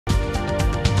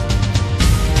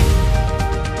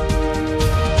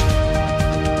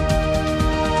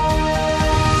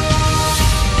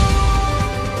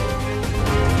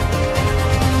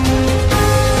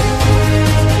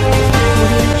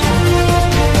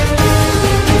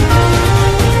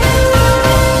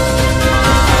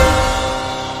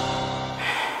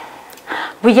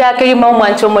Buya kegima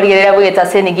mwancho murigera bweta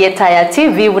Netaya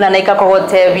TV buna naika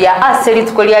kogote bya aseri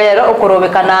tukolia rero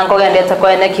okorobekana ngo gendete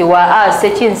kweneki wa ase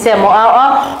chinsemo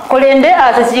kolende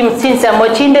ase chinsemo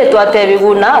chinde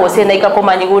twatebiguna wose naika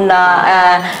komanyiguna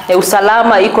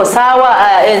usalama iko sawa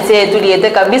ense tuliete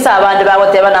kabisa abandi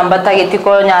bagoteba namba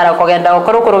tagitiko nyara kogenda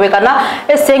okorobekana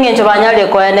esenge njo banyale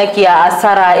kweneki ya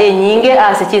asara enyinge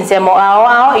ase chinsemo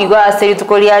igo aseri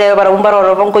tukolia rero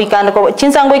barumbaroro bonko ikande ko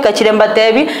chinsango ikachiremba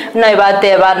tebi na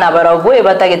ibate bana baragwe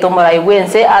batagetomora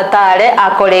ibwense atare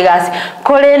akolegasi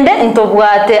kolende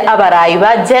ntobwate abarayi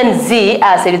ba Gen Z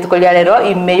aseri tukolia rero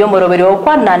imeyo moroberi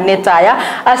okwa na Netaya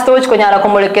astoch konyara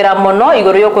komulekera mono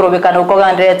igoro yo korobekana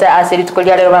ukogandrete aseri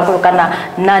tukolia rero bakurukana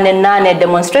NANE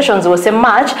demonstrations wose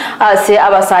march ase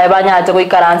abasaye banyate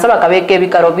kuikaranza bakabeke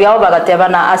bikaro byabo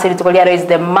bagatebana aseri tukolia rero is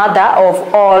the mother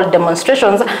of all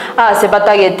demonstrations ase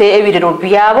batagete ebirero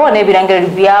byabo nebirangero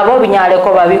byabo binyale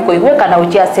ko babiko igwe kana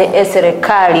uchiase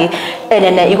serikali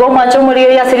enene igo mwancho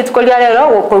muri ya seri tukolia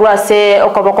rero okurwase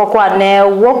okoboko kwane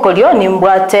wokolio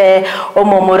nimbwate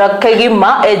omomura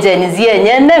kegima ejenizi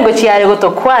yenyene ngo chiare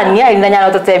gotokwania indanyana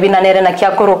gototebina nere na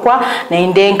kyakorokwa na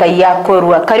indenga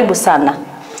yakorwa karibu sana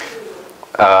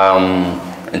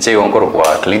nche yonkorokwa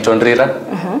Clinton Rira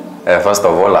first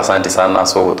of all asante sana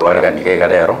so gutwarega nikega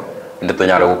rero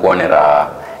nditonyara gukwonera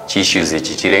issues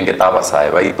chichirenge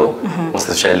tabasaye baito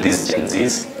social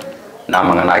distances na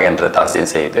mangana gendreta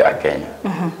sense ite ya Kenya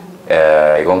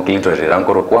igon Clinton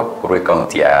rirankorokwa kurwe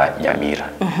county ya Nyamira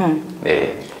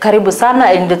karibu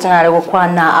sana nditonyare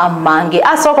gukwana amangi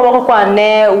asoko bako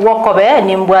kwane wokobe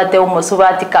nimbwate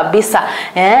umusubati kabisa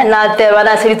na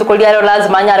tebana siri tukolia rero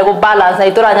lazima nyare go balance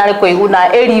itora nyare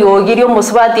koiguna eriogirio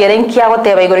musubati erenkia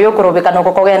goteba igoro yokorobekana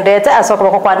kokogendete asoko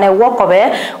bako kwane wokobe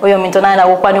oyo mintona na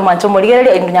gukwani mwancho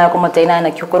murigerere indunyare komoteina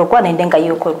na kyukorokwa na indenga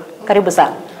yokoro karibu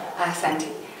sana asante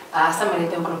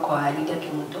samarete ngorokwa Lydia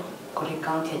Kimuto kuri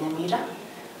county ya Nyamira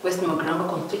West Mogrango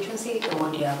constituency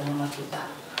ward ya Matuta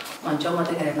Mancho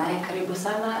mategere naye karibu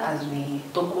sana as we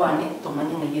tokwane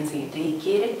tomanye ngenzi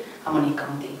yetekere amani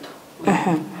county ito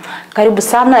karibu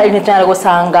sana ilitana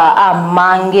gusanga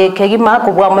amange kegima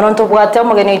kubwa mononto bwate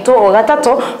mugene ito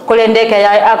ogatato kolendeke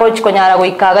ya akochikonyara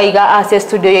goikaga iga ase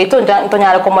studio yeito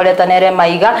ntonyara komoleta nere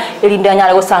maiga ilinde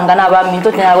nyara gusanga na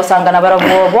baminto nyara gusanga na barabo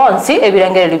bonsi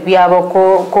ebirengere byabo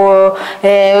ko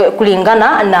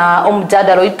kulingana na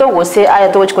omujadalo ito wose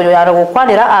ayato chikonyara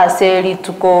gukwanira ase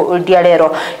lituko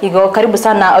dialero igo karibu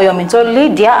sana oyo minto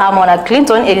Lydia amona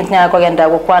Clinton ilitanya kogenda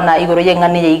gukwana igoro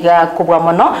yengane iga kubwa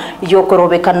mono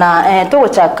yokorobekana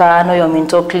togochaka no yo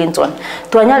minto Clinton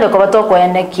twanyale ko batoko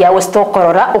enekia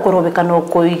westokorora okorobekana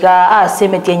okoiga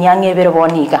asemetie nyange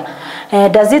bereboniga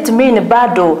does it mean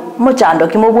bado muchando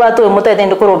kimobwato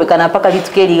mutende korobekana paka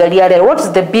litukeriga liare what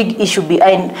is the big issue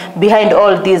behind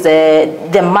all these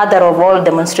the mother of all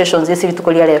demonstrations yesiri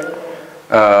tukoliare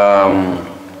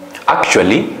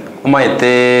actually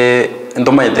umaite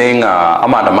ndomaite nga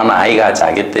amanda mana aiga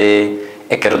chagete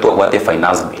ekeruto kwate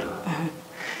finance bill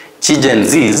Gen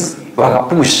Z's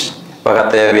push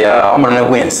bakatebya amana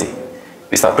wensi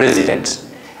Mr. President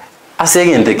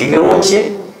asegende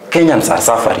kigeroche Kenyans are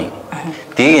suffering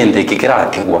tigende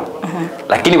kikiratigwa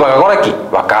lakini bakakora ki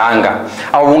bakaanga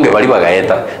abunge bali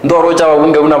bagaeta ndorocha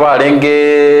abunge buna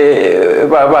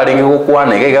barenge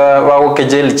gukwana gega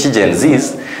bagokejeli Gen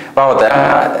Z's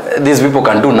these people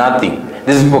can do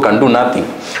nothing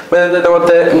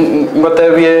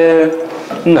batebye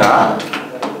na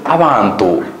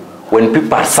abantu when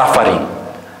people are suffering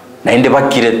na inde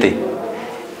bakirete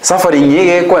suffering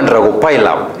yege kwendra go pile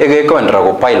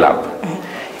up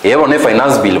even if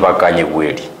finance bill bakanye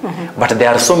gweli but there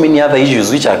are so many other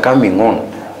issues which are coming on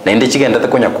na inde chigenda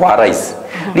tekonya kwa rise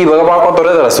libaga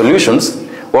bakotorera solutions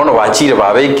wono bachire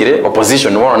babekire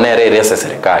opposition wono nerere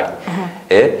serikali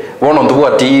wono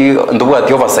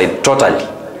ndubuati oversight totally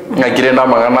ngakire na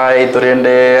magana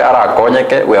itorende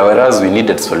arakonyeke whereas we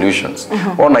needed solutions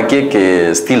ona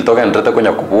keke still togendrete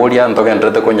konya kuboria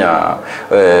togendrete konya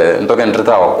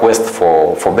togendrete our quest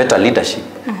for better leadership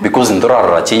because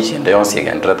ndora change and yonse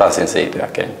agendrete sense ito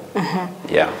yake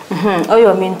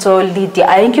oyo minto Lydia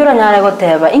ainkira nyara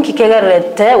goteba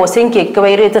inkikegerete wosenke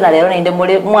kebairete na lero ninde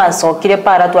muri mwaso kire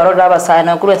para twarora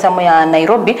basana kuri samo ya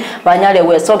Nairobi banyale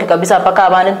wesoke kabisa paka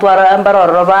abane twara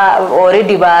mbaroro ba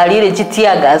already balire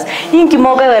chitiagas inki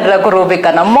moga werra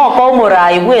korobekana moko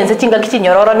murai wense chinga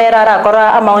kichinyororo nera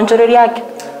arakora amaonjoreri yake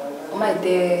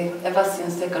umaite ever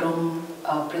since the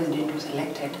president was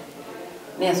elected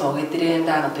neso getire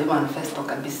ndana to manifesto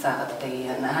kabisa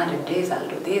ataya na 100 days I'll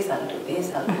do this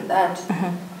I'll do that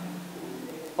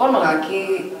ono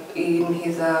gaki in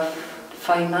his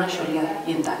financial year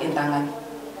indangani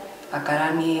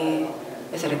akarani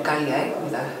serikali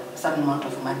with a certain amount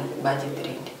of money budget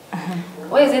rent.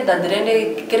 Why is it that the rent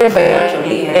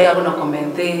financially I don't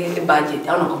comment the budget,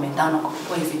 I don't comment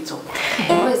why is it so?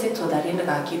 And why is it so that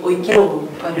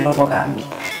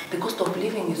the cost of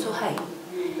living is so high,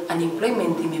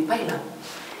 unemployment in pile up.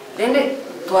 Then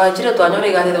to actually to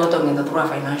another guy that talking about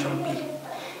financial bill.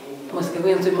 Must go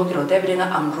into Mokiro,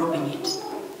 I'm dropping it.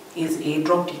 He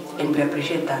dropped it and we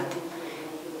appreciate that.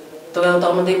 Why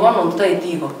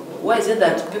is it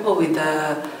that people with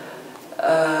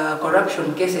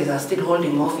corruption cases are still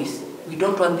holding office? We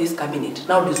don't want this cabinet.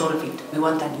 Now dissolve it. We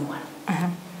want a new one.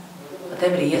 But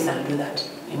every year I'll do that.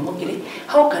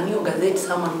 How can you gazette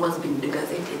someone who has been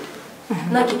degazetted?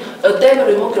 Naki,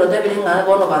 every mokiro every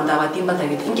one of Andawatimba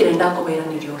Ingirenda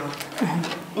Koberan in Europe.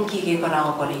 Inki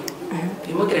Karawa.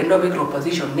 Immigrant no big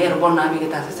opposition, near one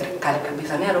navigate as a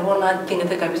caricabisa, near one thing at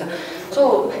the cabisa.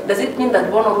 So, does it mean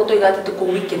that one of Ruto got to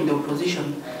weaken the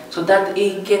opposition so that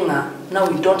he can now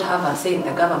we don't have a say in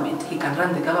the government? He can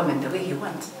run the government the way he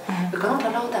wants. We cannot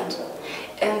allow that.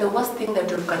 And the worst thing that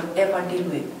you can ever deal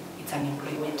with is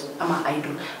unemployment. I'm an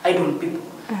idle people.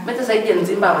 Better say in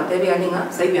Zimbabwe, they are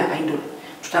idle.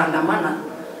 Tutandamana,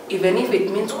 even if it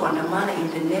means Kwandamana in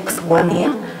the next 1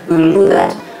 year, we will do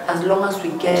that. As long as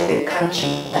we get the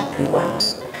country that we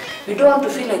want. We don't want to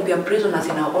feel like we are prisoners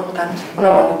in our own country.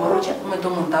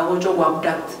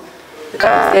 Abduct.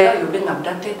 Because there you're being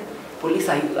abducted, police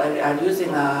are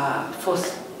using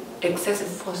force, excessive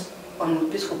force on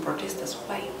peaceful protesters.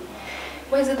 Why?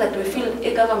 Why is it that we feel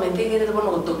a government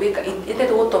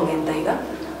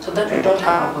so that we don't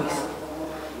have a voice?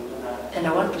 And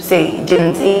I want to say,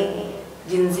 Gen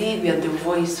Z, we are the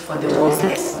voice for the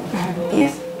voiceless.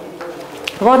 Yes.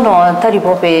 Bono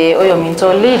taripope oyo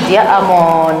minto Lydia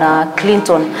amo na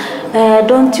Clinton.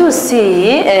 Don't you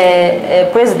see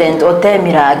President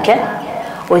Otemirake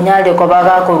onyale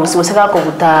kobaga ko usika ko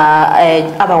buta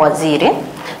abawaziri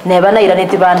neba na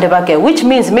iraneti bande bake, which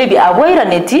means maybe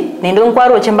abwairaneti nindo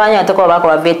nkwaro chimbanya atako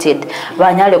bako vetted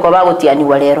banyale ko bagutiani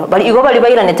walero bali igo bali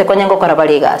bairanete konyengo kora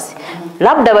bali gasi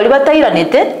labda bali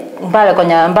batairanete mbale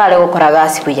konya mbale gukora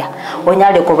gasi kuya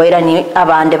onyale ko bairani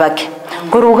abande bake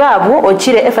kurugabu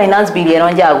ochire finance bill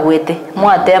eronja agwete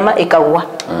mwatema ikagwa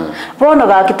bono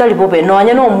ga kitali bobe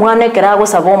nonye no mwane kerago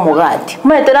sabo mugati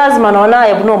mwete lazima nona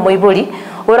ebuno moibori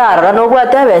urara no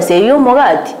gwatebese yo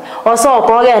mugati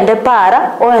osoko ogende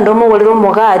para oendo muguriro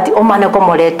mugati omane ko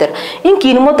moletera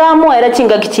inkini mutamo era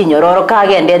chinga kichinyororo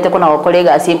kagendete kuna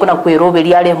okolega asi kuna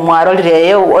kwiroberia ale mwaro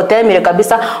lire otemire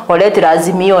kabisa oletira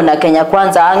azimio na Kenya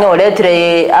kwanza ange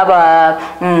oletire aba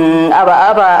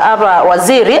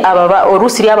waziri aba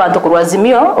orusiri abantu ku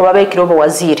azimio obabekiro bo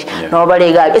waziri no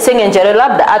balega esengenjere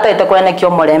labda ataita kwene kyo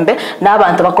molembe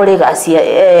n'abantu bakolega asi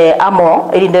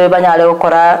amo erinde banyale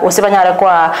okora osibanyale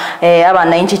kwa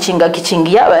abana inchi chinga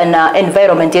kichingia na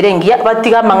environment yerengia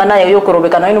batiga mangana yo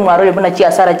korobekana ino mwaro lebuna chi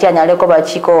asara cyanyale ko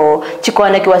bachiko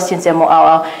chikone kiwasinsemo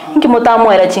awa inki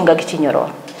mutamo era chinga kichinyororo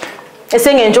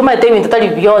esenge njoma ete ibintu tali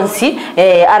biyonsi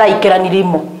ara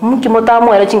ikeranirimo mki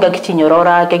mutamo era chinga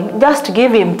kichinyorora just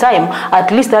give him time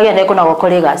at least agende ko na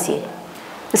kolega asi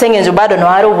esenge njo bado no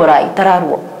aro burai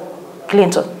tararuo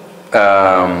Clinton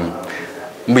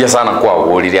mbuya sana kwa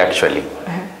woli actually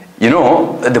you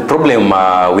know the problem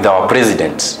with our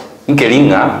president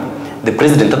Nkelinga, the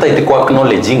president tata kwa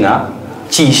acknowledging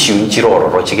chi issue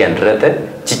nchiroro chigendrete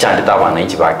chichandita abana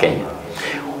inchi ba Kenya.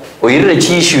 Oirire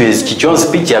chi issues chichon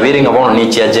speech abering about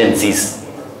nature agencies.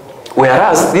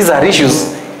 Whereas these are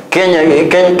issues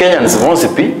Kenyans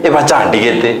vonsipi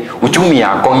ebachandigete uchumi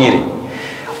yakongire.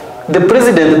 The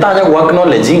president tanya kwa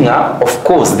acknowledging of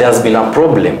course there has been a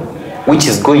problem which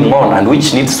is going on and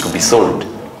which needs to be solved.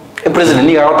 The president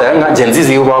niga ota agencies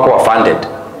yuba funded.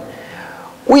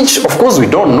 Which of course we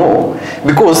don't know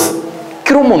because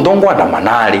kiro mondongo ada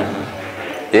manali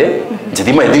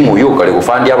njedima edingo yo kale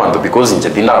kufandi abantu because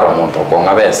njedina ramonto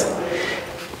konga bese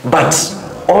but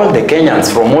all the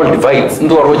Kenyans from all divides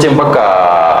ndo roje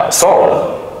mpaka Seoul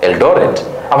Eldoret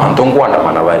abantu ngwanda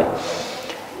manabari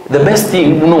the best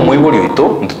thing uno moiboli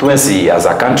ito mtutuensi as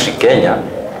a country Kenya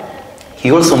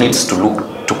he also needs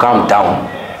to calm down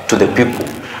to the people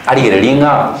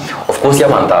aligerelinga of course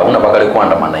yabanta una bakale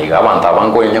kwanda manaiga abantu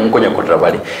abangoye nkonye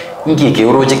kutrabali ngike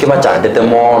uroje kibachandete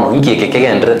mono ngike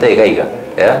kegendrete gaiga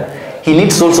he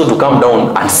needs also to calm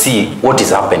down and see what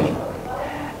is happening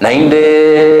na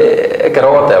inde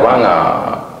kerote banga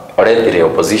oretire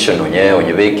opposition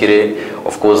onye bekire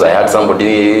of course I had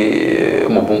somebody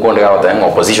mubungo ndega the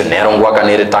opposition nero ngwaka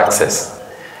nere taxes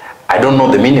I don't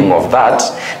know the meaning of that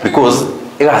because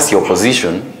as the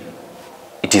opposition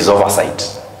it is oversight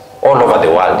all over the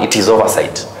world it is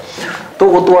oversight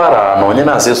tugutwara nonye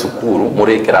na ase sukuru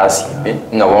muri kirasi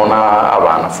ngabona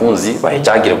abanafunzi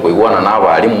bahechagire kuigwana na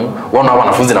abarimu bona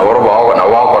abanafunzi na boroba wako na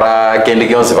wakora kendi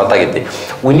kyonse batagete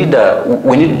we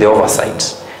need the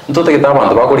oversight ntote kitaba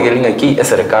abantu bakurigelinga ki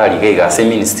serikali gaiga se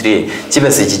ministry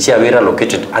chibese chichi abira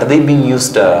located are they being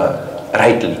used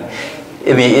rightly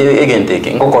again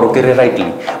taking ngokorokere rightly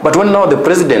but when now the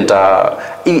president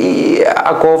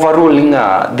overruling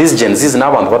these Gen Zs na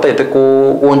abantu batayete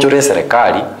kuonjore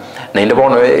serikali na inde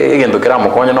bono egendo kira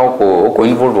mukonya na ko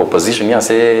involve opposition ya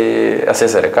se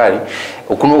serikali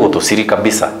okuno gutosiri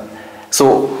kabisa.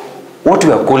 So what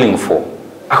we are calling for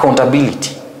accountability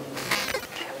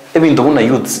even though na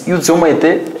youths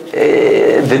omaite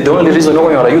the only reason no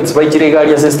yora youths by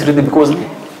chirigari as street because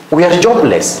we are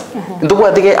jobless ndugu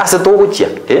atige asetogochia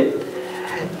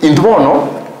indono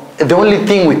the only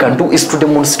thing we can do is to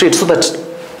demonstrate so that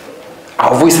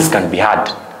our voices can be heard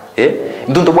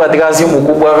ndugu atige asio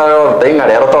mukubwa tainga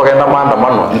lero togenda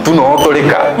maandamano ntuno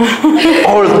otolika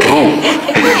all through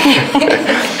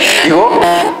igo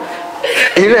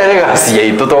ile legacy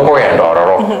ito tokogenda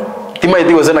ororo tima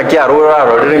itigo sena kiarura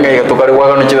roringa igatukari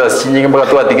wagano chibas chinyinga mpaka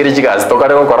twatigire chigas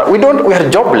tokare gukora we are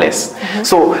jobless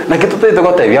so na kitu tete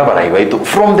gote bya baraiba itu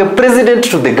from the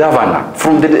president to the governor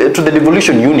to the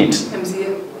devolution unit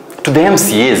to the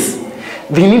MCAs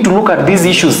they need to look at these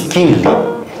issues keenly.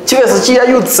 Chibas chia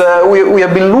youths we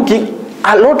have been looking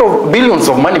a lot of billions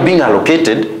of money being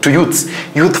allocated to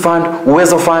youth fund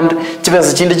uwezo fund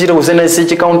chibas chinde chire kusena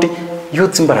ise county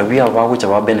youths mbarabia bagucha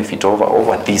ba benefit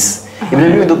over this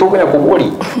even if you don't talk about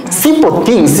simple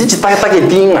things which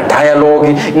targeting a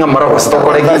dialogue ngamara ko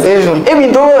stokore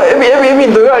even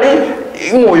though ari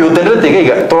ngoyo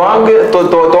tenretega toange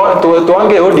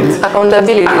audit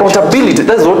accountability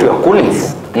that's what we are calling for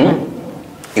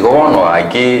igono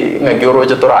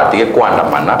ngagoroje toratige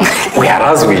kwandamana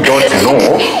whereas we don't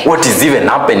know what is even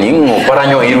happening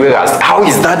paranyo irwe gas how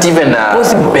is that even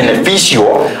beneficial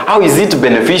how is it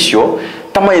beneficial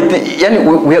tama yani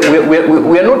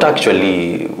we are not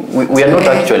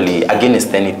actually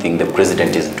against anything the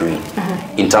president is doing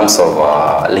in terms of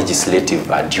legislative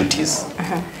duties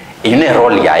in a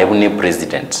role ya every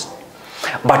president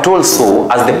but also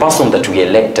as the person that we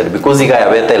elected because he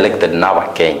got elected now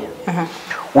Kenya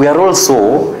we are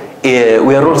also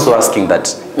asking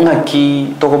that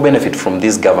ngaki toko benefit from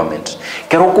this government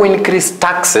keroko increase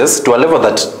taxes to a level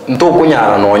that ntoko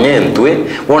nyara nonye ntwe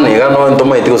wonega no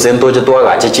ntoma itiko sentoje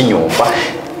twagache chinyumba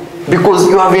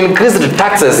because you have increased the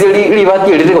taxes really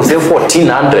go say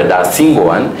 1400 a single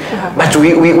one but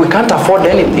we can't afford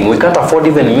anything we can't afford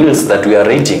even meals that we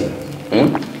are eating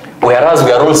whereas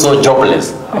we are also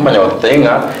jobless amanya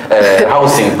watenga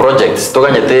housing projects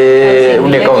toganyete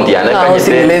une county yana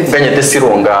kanyete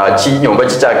sironga chinyomba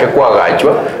chichake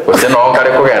kwagachwa ose no kare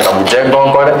kugenda mujengo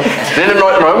ngore rene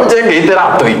no mujenge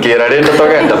iterato ikera rene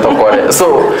togenda tokore so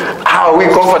how we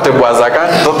comfortable as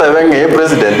aka totevenge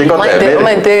president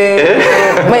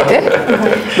mate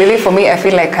really for me I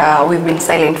feel like we've been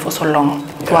silent for so long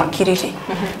to akiriri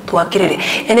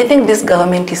and I think this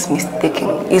government is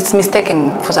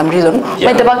mistaken for some reason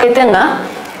mate baketenga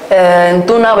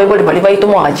ntuna baiboli bali baito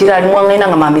mo ajira ali mwangena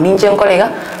ngamami ninje nkolega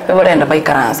bebole enda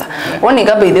baikaranza one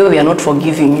gabe they are not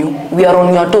forgiving you we are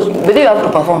on your toes but they have to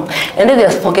perform and then they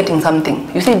are forgetting something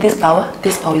you see this power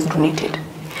is donated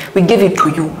we give it to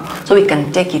you so we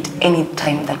can take it any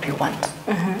time that we want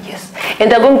yes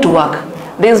and they're going to work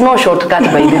there is no shortcut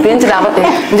by the things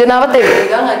nje nabate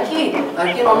ganga ki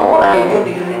akino no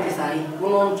ndigirete sai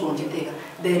uno ntunjiteka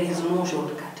there is no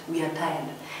shortcut we are tired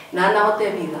na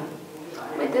hote biga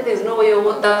there is no way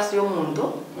you that's your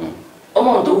mundo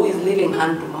omuntu who is living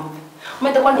hand to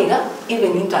mouth kwaniga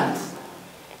even interns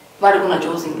bari kuna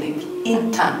housing leave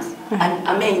interns and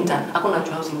a main intern akuna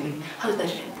housing leave how is that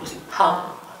possible how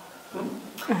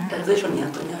taxation ya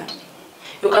tonyari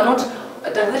you cannot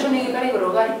taxation ni kare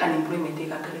gorogari unemployment ni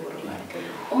kare gorogari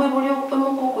umebulio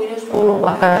pemoko ko ile school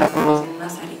bakara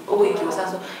nasari ogo ikiwa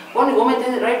sasa one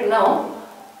government right now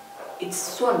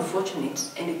it's so unfortunate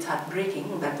and it's heartbreaking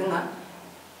that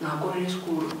na gore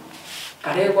school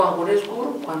kare kwa gore school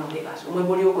kwa no legas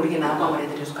umebulio ko rigena kwa mare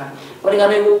de school ori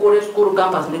ngane ko gore school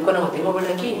campus ni kwa na tengo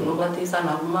bela ki no bati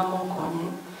sana mama ko ni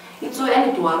it's so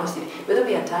any to our city whether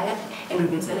we are tired and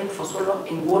we've been selling for so long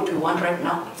and what we want right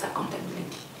now is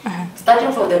accountability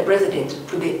starting from the president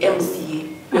to the MCA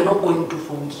we're not going to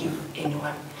forgive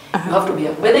anyone you have to be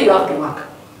whether you have to work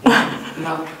you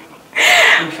have to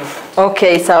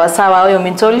okay sawa oyo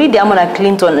mintoli ndi amona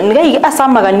Clinton ngai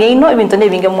asamagania ino ibintu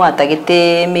nebinge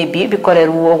mwatagete maybe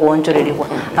bikoreruo gonjorerirwa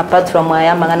apart from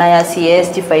aya magana ya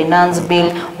CS finance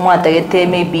bill mwatagete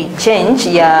maybe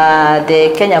change ya the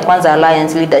Kenya Kwanza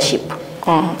Alliance leadership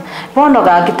bono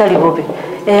ga kitali bobe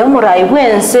umurai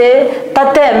bwense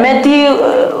tatemeti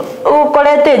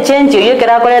ukolete change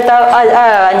yekera koleta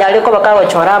anyale ko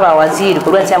bakabachora ba waziri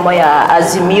kurwense moya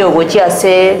azimio gochia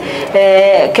se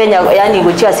Kenya, yani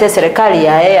gochia se serikali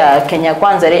ya Kenya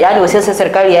kwanza, yani gochia se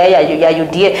serikali ya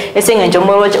UDA esenge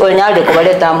njomoro onyale ko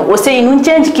baleta ose inu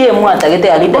change kie mwata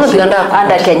gete ali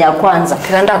anda Kenya kwanza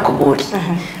kiganda kuburi.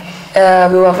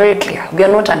 We were very clear. We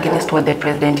are not against what the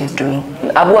president is doing.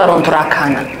 Abu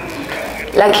aronturakana.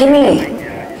 Lakini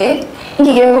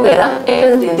ngigengogera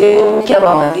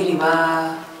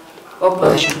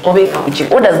opposition.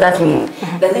 What does that mean?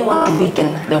 Does he want to weaken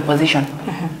the opposition?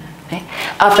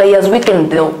 After he has weakened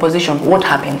the opposition, what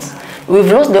happens? We've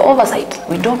lost the oversight.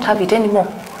 We don't have it anymore.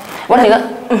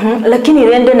 Lakini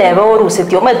rende neba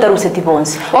oruseti ometa ruseti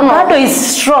bonse bado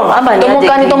is strong ama ni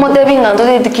tomokani tomotebinga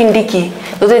ndote kindiki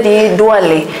ndote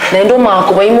duale na ndo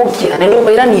mako baimukira na ndo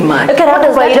baira ni mali ekara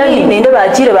baira ni ndo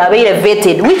bachire babeire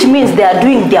vetted, which means they are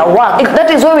doing their work.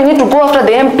 That is why we need to go after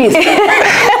the MPs. We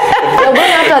are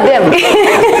going after them.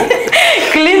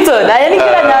 Clinton ayani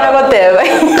kila nyara gotebe.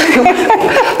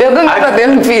 We are going after the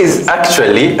MPs.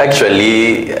 Actually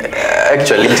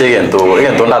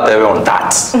chegento na tebe on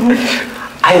that.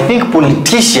 I think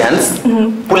politicians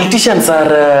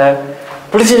are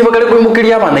politicians bakale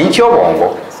kuimukiria wananchi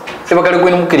obongo. Bakale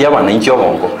kuimukiria wananchi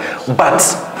obongo. But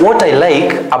what I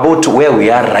like about where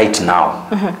we are right now,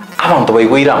 abantu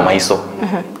baigwira maiso.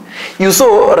 You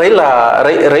saw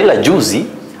Raila juzi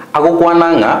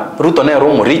agokwananga Ruto ne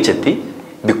romo richeti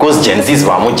because Gen Z's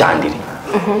bamujandiri.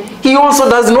 He also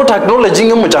does not acknowledging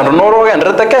him mchando noro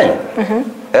gendrete Kenya.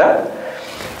 Yeah?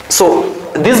 So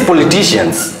these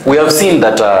politicians, we have seen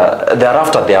that they are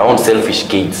after their own selfish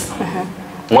gains.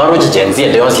 Mwaroji Gen Z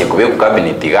ndio yekube ku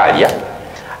cabinet galia.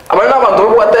 Abana abantu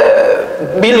bwate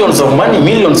billions of money,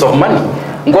 millions of money.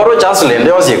 Ngoro chasule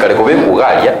ndio yekale kube ku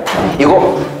galia.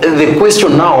 The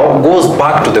question now goes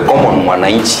back to the common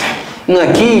mwananchi.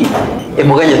 Ngaki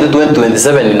emuganye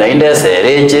 2027 inaenda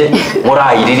sereje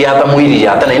murairiri hata muiriri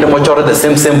hata naenda mochora the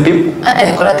same people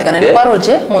koratikana ni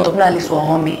paroje muntu kunali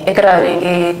swahombi ekra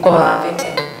kwa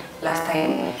last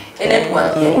time ene kwa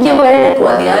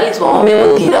ali swahombi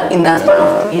mutira in that part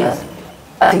of years.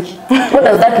 What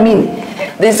does that mean?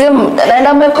 The same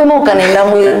naenda mekomo kanenda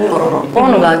muiroro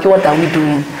kono ngaki what are we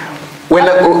doing?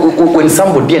 When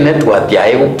somebody network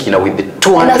yaego kina with the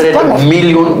 200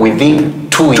 million within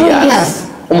 2 years.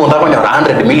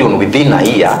 100 million within a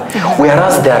year,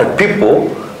 whereas there are people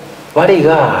very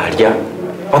garia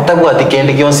watagwa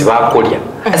dikendi kionsi bakoria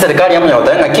serikali amanya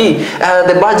utanga ki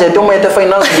the budget omete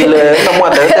finance bill na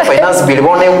mwata the finance bill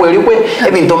bone welikwe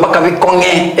ebinto mbaka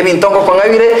bikonge ebinto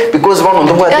ngokongabire because bono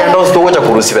ndo bwati ando sto wacha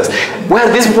kurusives. Where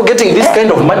are these people getting this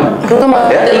kind of money?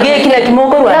 Ige kila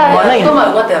kimoko rwa mwana ino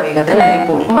ngote abega tena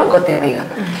ipo ngote abega.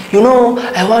 You know,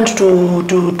 I want to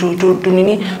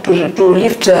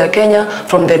lift Kenya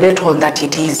from the debt hole that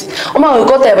it is. Oma we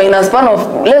got in a span of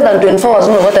less than 24 hours.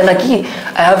 No, what I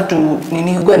have to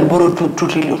go and borrow 2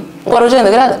 trillion.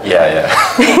 Yeah.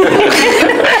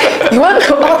 You want to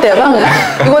go out there,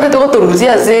 you want to go to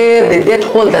Russia, say the debt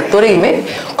hole that Tori made.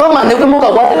 Come on,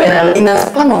 in a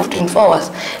span of 24 hours.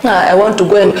 Now, I want to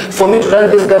go and for me to run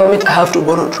this government, I have to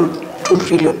borrow 2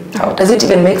 trillion. How does it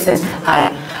even make sense?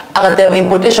 The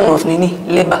importation of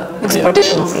labor,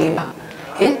 exportation of labor.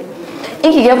 Okay?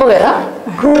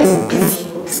 Who is busy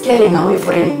scaling away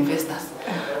foreign investors?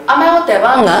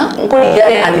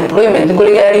 Unemployment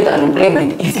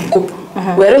is a coup.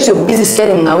 Whereas you're busy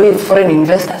scaling away foreign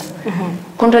investors.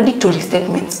 Contradictory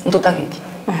statements.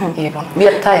 We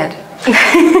are tired.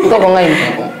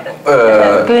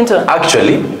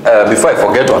 Actually, before I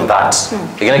forget on that,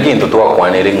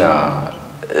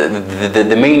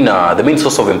 the main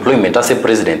source of employment as a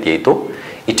president yeto,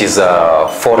 it is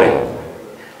foreign.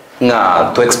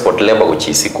 Nga to export labor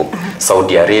uchisiko.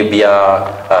 Saudi Arabia,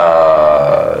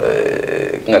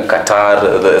 Qatar,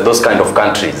 those kind of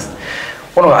countries.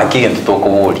 Ono again to talk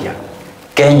about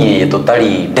Kenya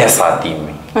totally desert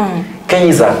imi. Kenya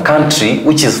is a country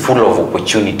which is full of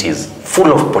opportunities,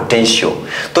 full of potential.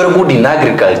 To good in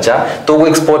agriculture, to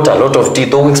export a lot of tea,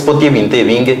 to export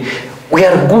vinge. We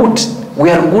are good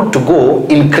to go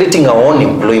in creating our own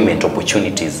employment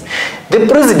opportunities. The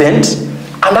president,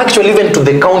 and actually even to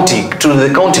the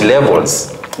county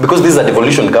levels, because this is a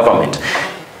devolution government,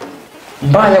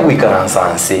 mbanya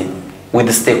wikaransanse with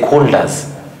the stakeholders,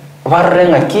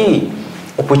 warenga ki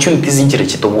opportunities injire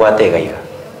chitobwate gaiga.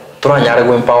 Turanyare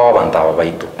go empower abantu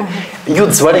abaitu.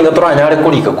 Youths barenga turanyare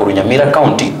kulika kurunyamira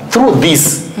county through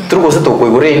this. Through goseto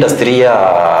kuigure industry ya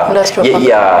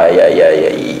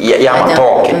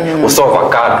matoke kusolve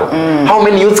avocado. How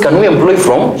many youths can we employ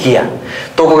from here?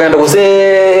 Toko genda kuse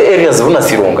areas vuna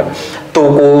sirunga.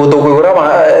 Toko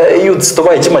grama youths to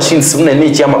buy machines vuna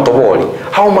ni chama toboli.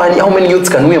 How many youths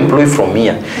can we employ from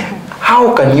here?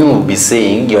 How can you be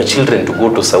saying your children to go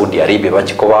to Saudi Arabia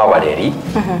bachikoba abareri?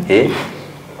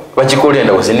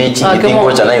 Bachikolenda usinichi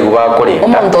ingo chana yubakolenda.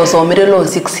 Omuntu osomire lo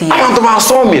 6 years. Abantu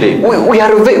basomire. We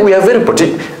are very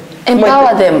protected.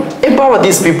 Empower them. Empower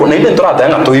these people. Na ile ntora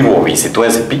tanga to ibo obisi to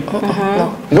NCP.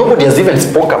 Nobody has even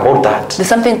spoke about that. There's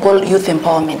something called youth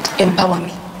empowerment. Empower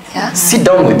me. Yeah. Sit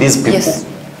down with these people. Yes.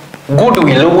 Good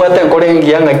will wata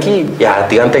korengi yanga ki ya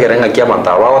tigante kerenga ki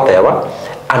amantawa whatever.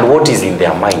 And what is in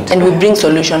their mind. And we bring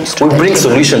solutions to we bring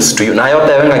solutions to you. Na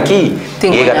yote wenga ki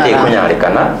ega te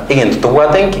kunyarekana igen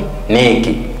tuwatenki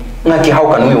niki. Ngaki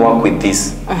how can we work with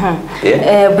this?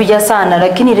 Bija sana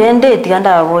lakini rende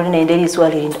tiganda aboli na nderi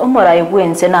swali rinde. Omora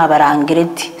ibwense na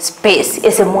barangireti space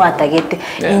ese mwatagete.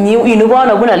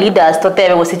 Inubona buna leaders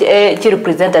totebe go chi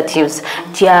representatives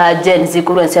tia Gen Z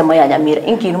kuru nsema ya Nyamira.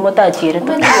 Inki inumota chire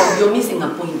to. You're missing a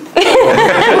point.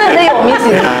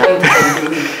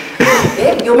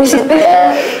 You're missing a point.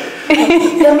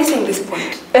 You're missing this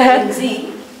point. Gen Z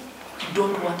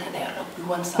don't want a dialogue. We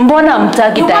want something. Mbona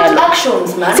mtaki dialogue?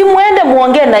 Actions, man. Si muende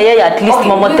muongee na yeye at least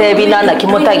momotebi na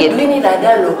kimotagete. Do we need a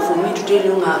dialogue for me to tell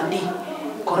you ngadi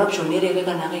corruption ere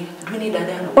kaka na kaka? Do we need a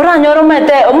dialogue? Oranyoro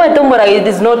omete mura it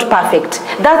is not perfect.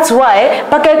 That's why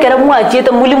paka kera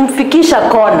muachiete mulimfikisha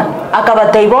kona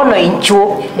akabataibono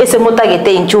inchuo ese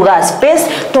motagete inchuga space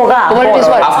toga.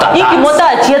 Iki mota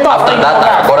achieto after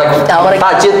that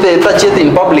tachete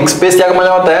in public space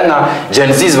yakamanya watanga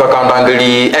Gen Z's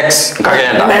bakandangili X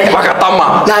kagenda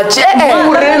bakatama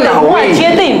urena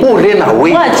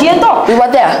we we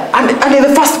were there and in the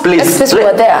first place we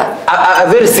were there. A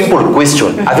very simple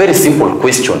question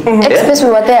Express we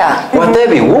were there.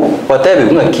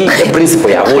 Whatever ngaki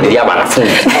principle ya bodi ya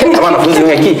banafunzi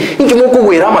ngaki nkimoko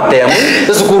gwera matemu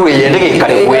esukuru yendege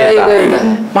kare gwera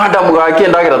madam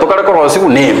gakenda tokara ko rosi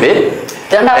kunembe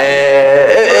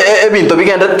ebintu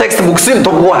bigenda textbooks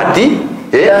ntobwati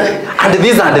and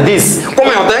this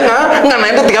kome otenga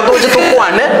ngana ndo tikatoje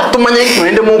tukwane tumanye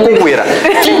kwende mu kugwira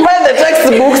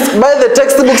buy the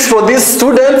textbooks for these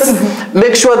students,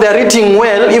 make sure they are reading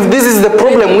well. If this is the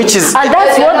problem, which is and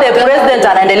that's what the president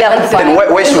anaendelea kufanya. Then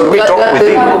why should we talk with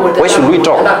him? Why should we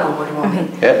talk?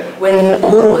 Yeah. When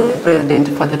Uhuru was president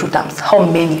for the 2 terms, how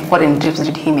many foreign trips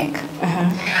did he make?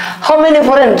 How many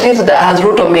foreign trips that has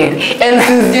Ruto made? And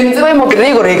since Gisoi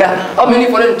Mokerego, how many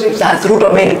foreign trips has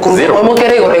Ruto made? Zero.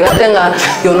 Mokerego,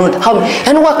 you're not. How many?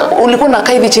 And what? Ulikuna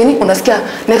kai vichini, unasikia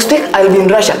next week I'll be in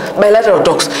Russia, bilateral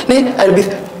talks. Then I'll be.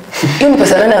 Yung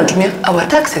pesa nani anatumia our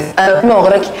taxes.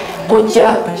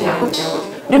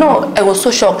 You know, I was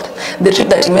so shocked the trip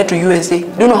that he made to USA. Do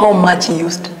you know how much he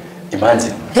used?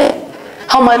 Imagine. Yeah.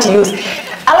 How much he used?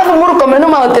 Alafu muru komeno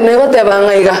maotenego te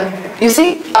bangaiga. You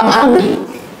see, I'm hungry.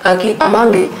 Okay, I'm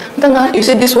hungry. You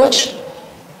see this watch?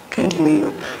 20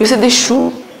 million. You see this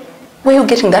shoe? Where are you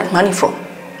getting that money from?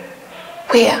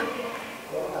 Where?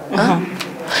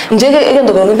 Njege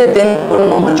endo konde then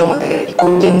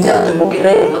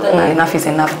enough is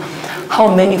enough. How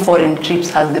many foreign trips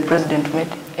has the president made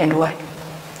and why?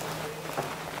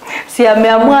 Si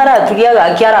ameamua tukiaga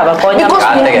akiara abakonya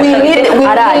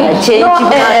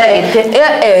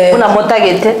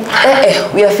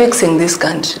we are fixing this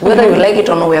country whether you like it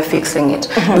or not. We are fixing it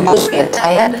because we are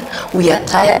tired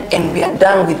and we are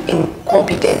done with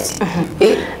incompetence.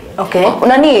 Okay,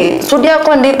 nani sudia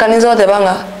kwandi kanisa wote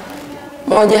banga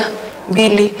 1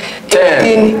 2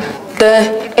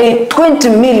 10 20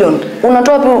 million.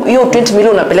 Unatoa hiyo 20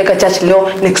 million unapeleka church leo,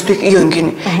 next week hiyo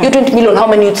nyingine. Hiyo 20 million, how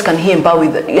many youths can he empower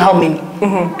with? How many?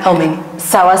 How many?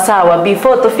 Sawa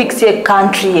before to fix your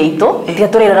country yeito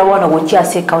tigatorera wana gochia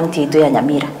se county yeito ya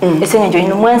Nyamira esenye jo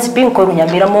inu mwensi pinko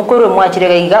Nyamira mukuru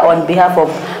mwachirega iga on behalf of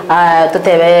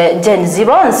totebe Gen Z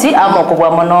bonsi amoko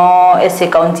bwa mono ese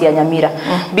county ya Nyamira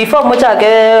before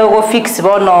mochage go fix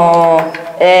bono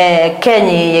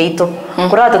Kenya yeito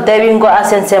kurato tebingo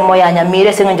asensemo ya Nyamira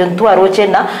esenye jo ntwaroche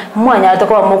na mwanya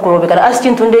atako mukurobekana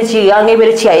askintunde chi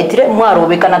yangebere chi aitire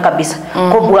mwarobekana kabisa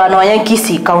ko bwana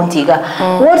wanyakisi county ga.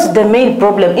 What's the main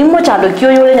problem? Imo chando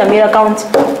kyo yole Nyamira county.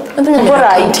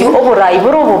 Oborai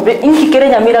borobe inki kere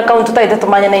Nyamira county taite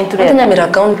tumanya na inture. Nyamira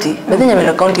county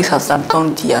is a sub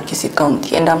county ya Kisii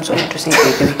county, and I'm sorry to say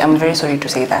that. I'm very sorry to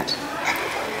say that.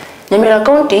 Nyamira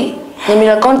county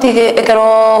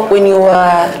ekero when you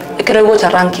ekero go to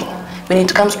ranking, when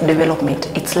it comes to development,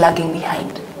 it's lagging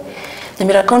behind.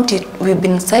 Nyamira county, we've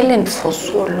been silent for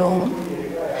so long.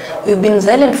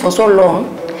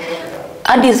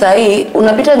 hadi saa hii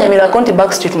unapita Nyamira County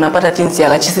Backstreet unapata tinsi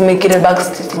ya chisimekire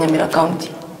Backstreet Nyamira County.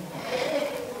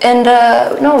 And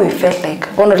now we felt like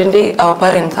one our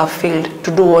parents have failed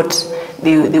to do what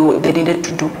they needed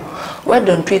to do. Why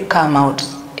don't we come out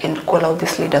and call out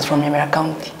these leaders from Nyamira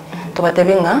County?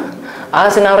 Tubatevinga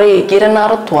asinare kire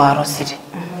naro twaro city.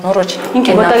 Norochi.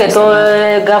 Inkibota geto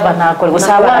governor kwa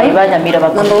kusaba ibanya Nyamira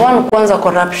bakuru. Number one, kwanza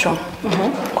corruption.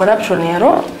 Corruption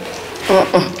yero.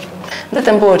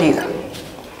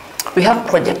 We have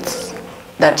projects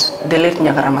that the late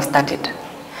Nyagarama started.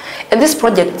 And these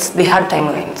projects, they had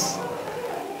timelines.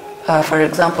 For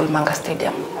example, Manga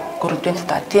Stadium, from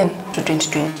 2013 to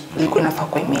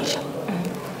 2020,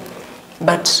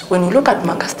 but when you look at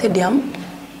Manga Stadium,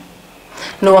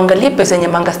 no angalie pesa yenye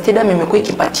Manga Stadium imekuwa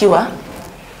ikipatiwa,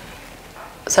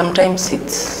 sometimes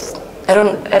it's, I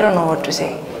don't know what to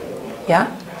say, yeah?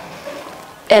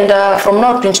 And from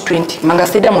now 2020, Manga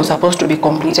Stadium was supposed to be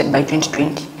completed by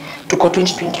 2020 to go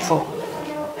 2024,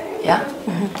 yeah?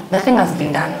 Nothing has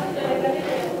been done.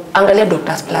 Angalia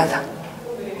Doctors Plaza,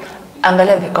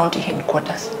 angalia the county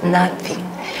headquarters, nothing.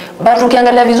 But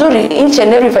ukiangalia vizuri, each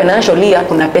and every financial year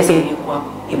kuna pesa ilikuwa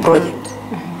i project,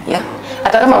 yeah.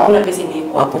 Hata kama kuna pesa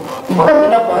ilikuwa hapo,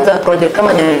 mbona kuanza project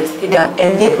kama Nyamira Stadium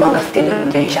and yet Manga Stadium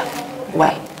inaisha?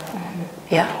 Why?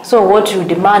 Yeah. So what you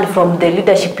demand from the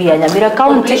leadership here Nyamira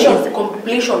County is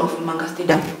completion of Manga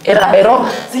Stadium. Ero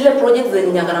zile projects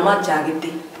zenye Nyagarama chagete,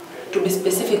 to be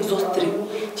specific, those three.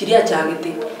 Chiria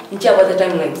chagete. Inchi about the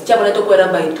timelines. Chiaba neto kwera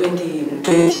by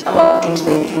 2020 about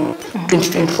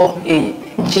 2024.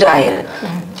 Inchira aere.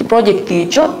 Chi project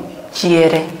icho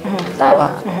chiere. Sawa.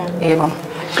 Evo.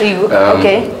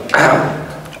 Okay.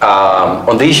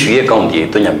 On the issue here county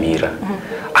to Nyamira.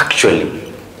 Actually,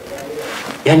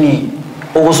 yani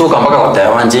also kambaka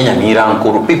watawanje Nyamira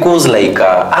nkuru because like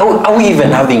are we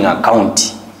even having a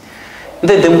county?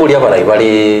 The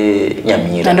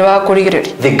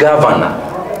governor,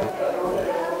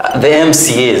 the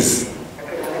MCAs,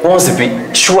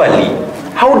 surely,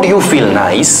 how do you feel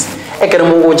nice? Of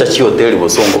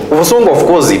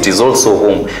course, it is also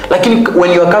home. Like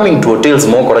when you are coming to hotels,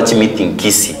 more Karachi meeting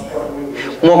Kisi,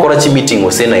 more Karachi meeting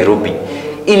was in Nairobi.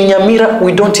 In Nyamira,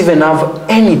 we don't even have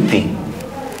anything.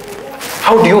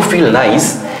 How do you feel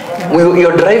nice?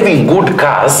 You're driving good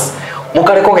cars,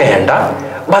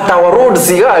 but our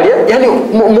roads yani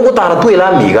mugutara tu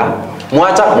ilamiga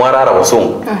mwacha mwarara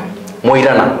wasongo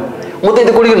moirana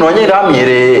mutende kuri nonye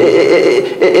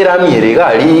iramiere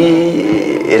gali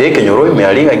ere kenyoro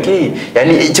imealinga ki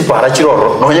yani chipara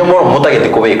chiroro nonye moro mutagete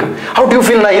kubeka. How do you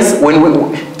feel nice when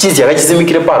chizi yaga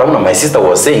chizimikire para una my sister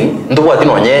was saying ndo ati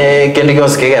nonye kende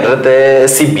kyonse kegendete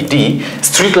CBD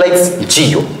street lights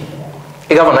nchiyo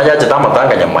gavana yaje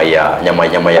tamatanga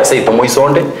nyama ya sei tomo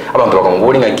isonde abantu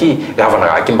bakanguri ngaki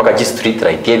gavana akimbaka chi street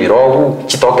light yebirogu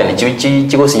chitoke ni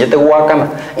chigo sinyete gwakana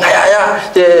ngaya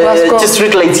chi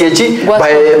street lights yechi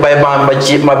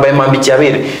by mambi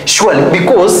chabere surely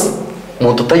because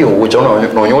muntu tayo wojo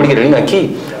no nyori ngaki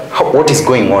what is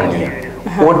going on here?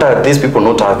 What are these people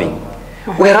not having?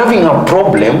 We are having a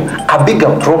problem, a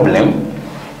bigger problem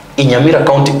in Nyamira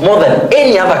County more than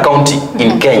any other county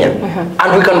in Kenya.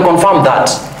 And we can confirm that.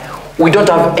 We don't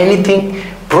have anything.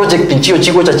 Project in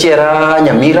Chico Chachera,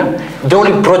 Nyamira. The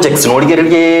only projects no a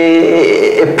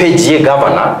page ye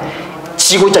governor.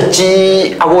 Chico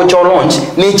Chachi Agocho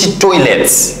launch, Nichi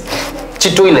toilets. Chi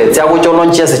toilets, Agocho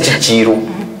launch as a Chichiru.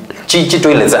 Chi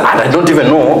toilets, and I don't even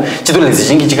know. Chitoilets,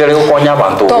 Chicago, Konya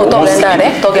Banto.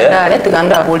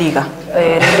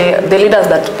 The leaders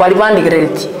that Palibandi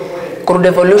great.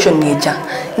 Devolution nature.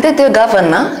 The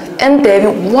governor and they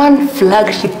have one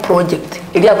flagship project.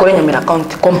 Nyamira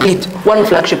County complete one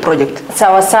flagship project.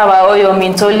 Sawa oyo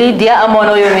minto Lydia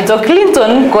amono oyo minto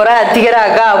Clinton kora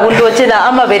tigeraga bundo chena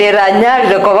ama berera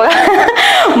nyari ko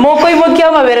moko ibokia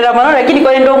ama berera mano lakini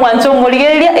ko ndo mwanzo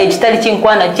muligeria echitali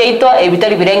chinkwana chaito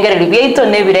ebitali birengere byaito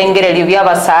ne birengere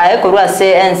byabasaye kurwa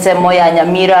ensemo ya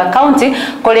Nyamira County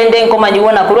kolende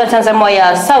nkomanyibona kurwa ensemo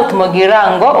ya South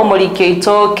Mogirango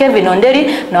omulikeito Kevin Onderi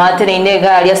no atene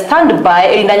inega ya standby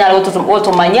elindanya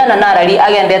otomanyana narali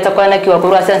agendeta kwa nakiwa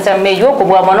kurwa ensemo yo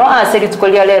kubwa mono aseri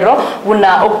tukolia lero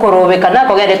buna okorobekana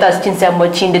ko gendeta chinsemo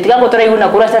chinde tigango tora yuna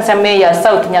kurwa ensemo ya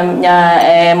South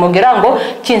Mogirango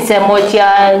chinsemo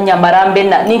cha Nyamarambe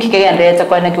na niki kegendeta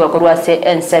kwa nakiwa kurwa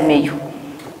ensemo yo.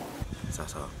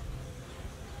 Sasa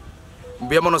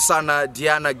Mbiamono sana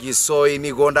Diana Gisoi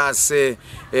ni gonda ase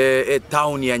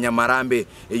town ya Nyamarambe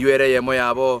yuere yemo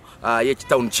yabo ye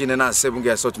town chine na sebunge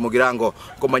ya South Mugirango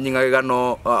komanyinga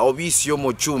gano obisio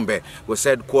mochumbe go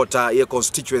said quarter ye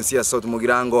constituency ya South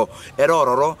Mugirango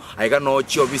erororo aigano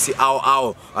chi obisi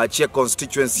ao achie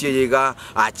constituency yega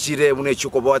achire bune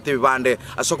chuko bote bibande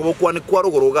asoko bokwa ni kwa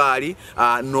rugurugari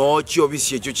no chi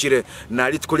obisi echo chire na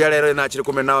litkulia lero na chire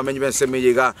komena bamenyi benseme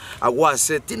yega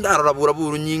agwase tindara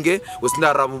buraburu nyinge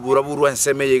usindara buraburu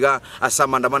enseme yega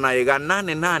asamanda mana yega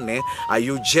 8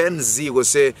 ayu Gen Z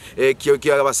gose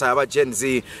kio abasaba Gen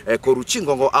Z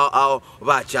koruchingongo ao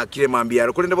bacha kire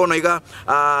mambia kulinde bono iga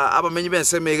abamenyi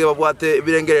benseme yega babwate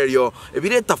birengererio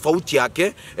bire tofauti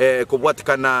yake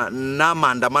kubwatikana na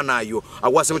maandamano ayo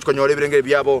agwase gukonyora ibirengere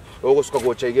byabo ogosuka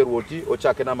gocha igeruoti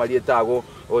ochake na malietago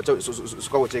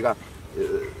suka gochega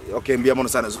okay mbiamono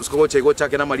sana sukogoche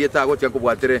gochake na malietago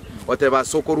tiakubwatere oteba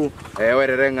sokuru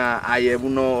wererenga aye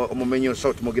buno omumenyo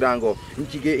South Mugirango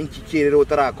nkikirero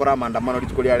utarakora maandamano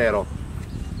litukolia lero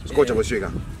sukocha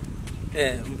boshiga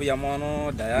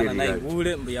mbiamono Diana na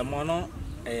igule mbiamono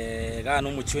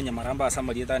gano muchio Nyamaramba asa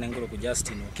malieta nengoro ku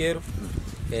Justin Okero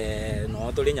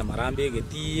no tole Nyamarambe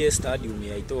getie stadium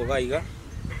ya ito gaiga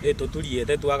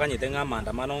tuliete twaganyete nga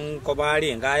maandamano ko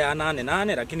bali ngaya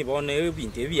 8 lakini bone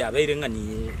binte byabeire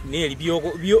ngani neli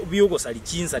byogo sali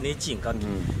chinsa ne chinka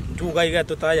tugaiga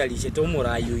tutayalishe to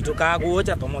murayo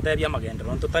itukagocha tomotebya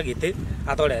magendero tutagite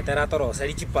atoletera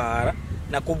toroseli chipara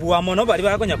na kubua mono bali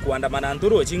bakonya kuandamana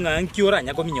nduro chinga nkiora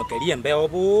nyako minyokerie mbeo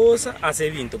bosa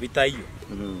ase bintu bitayo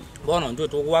bono ndo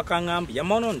tugwaka ya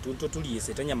mono ntuto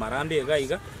tuliyese tanya Marambe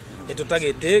gaiga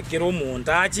etutagete kero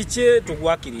monta achiche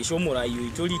tugwakirisho murayo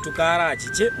itoli tukara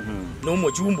achiche no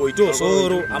mochumbo ito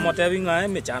soro amotebinga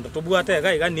emechando tubwate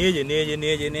gaiga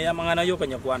neye amangana yo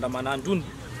konya kuandamana ndundu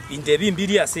intebi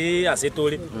mbiri ase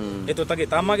tole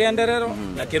etutageta amagenderero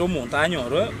na kero monta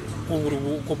anyoro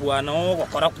kubwana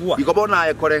gukora kuwa igobona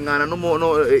ekorengana no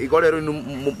igorero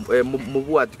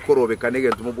mubwati korobekane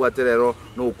gentu mubwaterero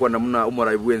no ukona muna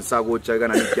umuraibu ensago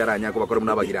chagana nikyaranya ko bakora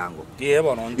muna bagirango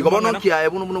yebono igobona kiyaye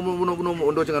buno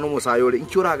ndo chenga no musayole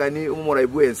inkyuraga ni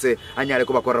umuraibu ense anyare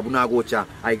ko bakora buna gocha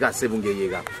aigase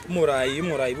bungeyega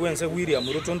muraibu ense William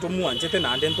Rutonto muanchete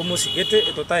nande ntomusigete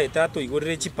etotaeta to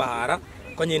igorere chipara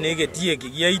konye negetie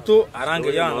kigiaito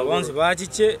arange yana bonse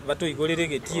bachiche bato igorere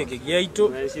getie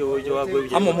kigiaito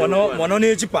amo mono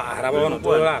ne chipara bono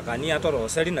toraka ni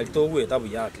atoroseri na litogweta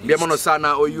buyake biamono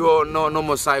sana oyo no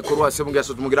mosai kurwa sebunga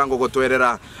South Mugirango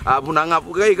gotwerera bunanga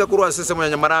gaiga kurwa sese mu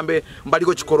Nyamarambe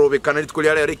mbaliko chikorobekana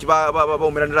litukolia lero kiba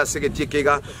umeranira segetie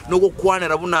kega no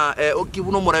gukwanera buna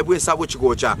okibuno muraibu esago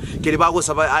chigocha kiri bago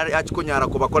saba achikonyara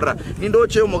ko bakorera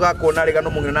nindoche umugako narega no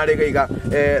mungena narega iga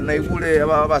na igure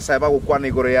abasai bagukwana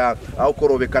igore ya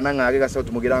aukorobekana ngage ga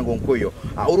South Mugirango nkoyo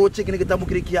uroche kine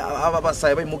kitamukirikia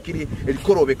abasai bayimukiri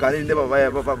elikorobekana inde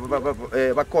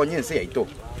bakonyense yaito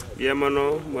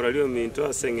yamano moralio minto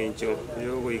asengencho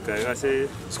yo goikaga se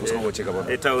gocheka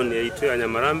bona town yaito ya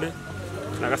Nyamarambe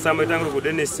nakasamba itango ku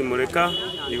Dennis Mureka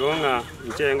igonga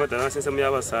nchengo tanasese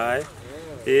muyabasai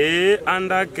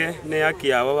andake ne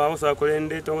yakiyabo bagosa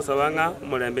kurende to gusabanga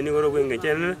mulembe ni goro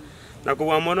gwengechene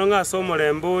nakubwa mono nga so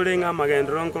mulembole nga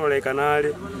magendero nkorole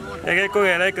kanale egeko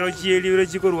gera ekero chielire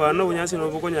chikorwano bunyasi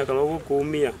no bukonya no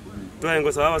bukumia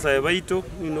twaengo saba basaye baito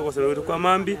ino ko sebetu kwa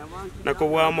mambi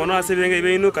nakubwa mono asebenge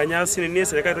ibinu kanyasi ni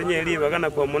serikali nyeli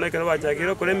bagana kwa mono ekero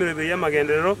bachakiro kolemire ya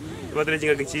magendero batire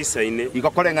jinga kichisaine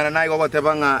ikokorengana nayi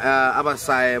gotebanga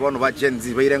abasaye bono ba Gen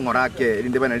Z baire ngorake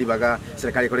rinde bana libaga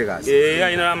serikali koregasi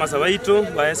ina masabaito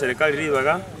ba serikali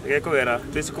libaga egeko gera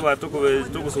twesiko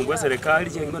batukusumbwa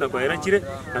serikali chingona kwa era chire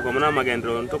na kwa mona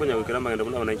magendero ntokonya gukira magendero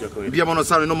muna bana ichako bia mono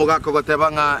sana no mugako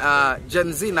gotebanga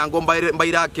Gen Z na ngomba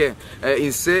mbairake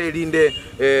inse rinde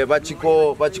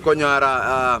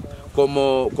bachikonyara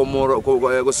como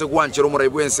gosegwanchero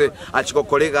muraibuense achiko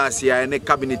kolega sia ene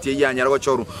cabinet ya nyarago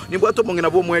choru nimbwato mungina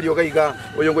bo mweli ogaiga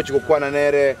oyongo chikokwana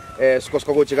nere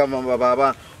sikosko gochika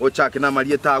baba ochake na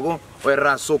malietago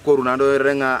eraso koru nando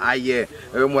renga aye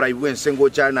muraibuense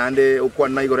ngocha nande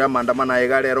okwana igore amandamana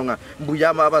egale ronga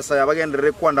mbuyama abasaya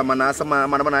bagendere kwandamana asa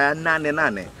mandamana ya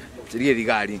 8 chiriye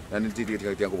rigari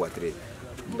nandititi yakubwatire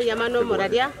mbuyama no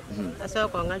moradia asa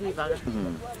ko ngari baga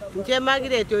nje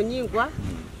magire to nyingwa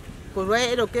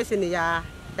kurwe location ya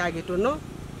tagitono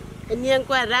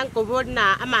enyenko ranko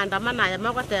bona amandamana ya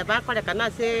makoteba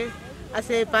kolekana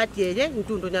ase patiere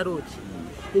ntundo nyaruti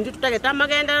nindu tutageta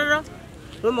magendero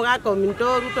no mugako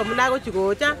minto ruto munago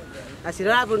chigocha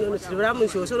asirabura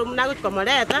musosoro munago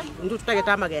tukamoleta ndu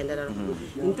tutageta magenderero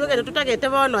ntugere tutagete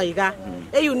bono iga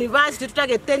university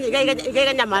tutagete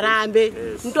iga Nyamarambe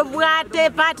ntobwate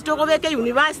party tokobeka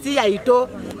university yaito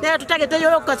ne tutagete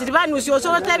yo kasiribani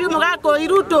musosoro tebi mugako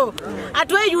iruto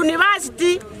atwe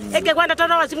university eke kwanda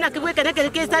tono wasimna kibweke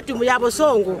neke stadium ya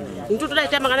Bosongo ntu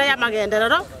tutagete magana ya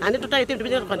magenderero andi tutagete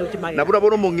tubinye kwanda utimage na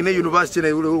bura mongine university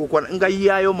na kwa ngai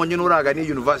yayo monyino raga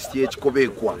ni university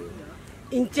ekikobekwa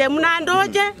inche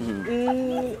munandoje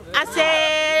ase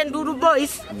Nduru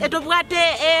Boys etobwate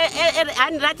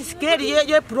anrati scale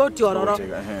ye proti ororo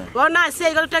bona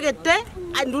ase igotagete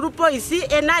Nduru Boys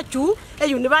enachu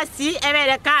university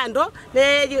ebere kando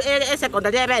ne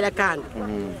secondary ebere kando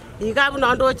igabu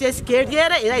nandoje scale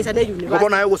yere iraisa ne university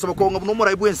bona ayo gusaba ko no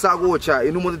muraibu ensagocha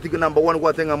inu muthiti number 1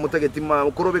 gwatenga mutageti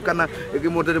kurobekana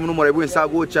egimotete no muraibu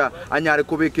ensagocha anyare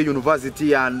kobeke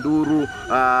university ya Nduru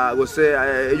gose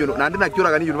nandi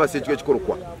nakyuraga ni university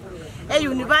ekikorokwa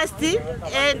university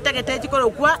entagete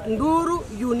ekikorokwa Nduru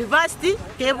University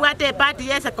kebwate party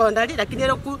ya secondary lakini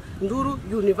roku Nduru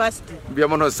University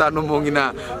biamono sano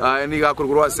mongina niga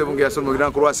kurugurwa sebunge yaso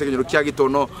mongina kurwa sekenyuru kya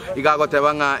gitono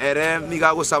igagotebanga ere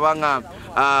niga gusabanga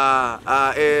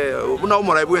una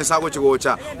umuraibu ensago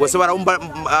kigocha gosebara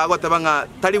agotebanga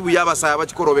talibu yabasaya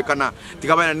bakikorobekana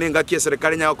tikabana nenga kie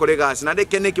serikali nya kolega sinade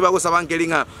kene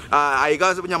kibagosabangeringa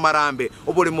aiga Nyamarambe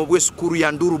obole mu bwesukuru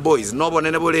ya Nduru Boys nobo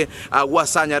nene bole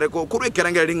wasanya reko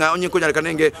kurekeranga linga onye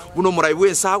konyarekanenge buno muraibu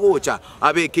ensagocha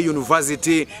abeke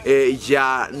university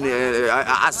ya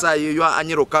asa yo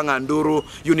anyirokanga Nduru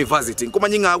University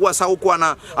kumanyinga agwasa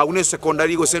ukwana agune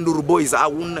secondary go Nduru Boys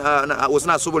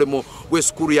osna sobole mo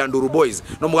weskuru ya Nduru Boys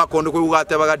no mugakondo ko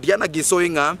ugate baga Diana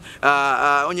Gisoi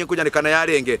onye kunyarekana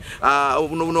yarenge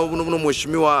no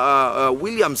mushimiwa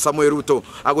William Samuel Ruto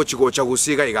ago kigocha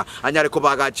gusiga iga anyare ko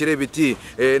bagakire biti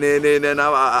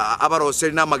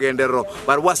abaroseri na magendero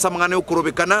barwasamangane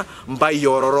ukurobekana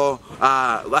mbayororo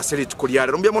aseli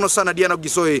tukuliare rumbya mono sana Diana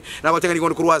Gisoi na gotenga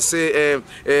ngondo kurwase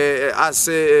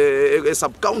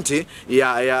sub county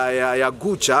ya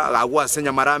Gucha agwase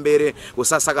Nyamarambe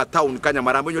usasa ga town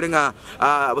Kanyamarambe nyorenga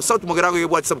South Mogerago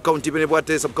yebwate sub county bene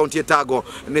bwate sub county etago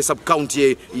ne sub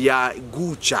county ya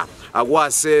Gucha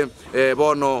agwase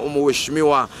bono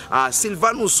umuheshimiwa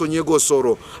Silvanus Onyego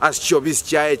Soro aschobis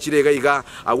chae chirega iga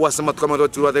agwase matukama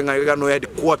dotu watenga no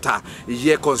headquarter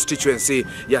ye constituency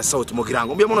ya South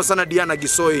Mogirango mbya mono sana Diana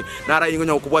Gisoi nara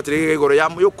ingonya ukubwatire igoro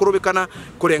yamo yokurobekana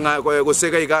kurenga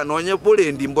gosega iga nonye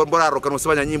bolendi mborarokana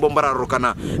musabanya nyimbo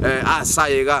mborarokana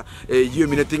asayega iyo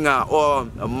minutinga o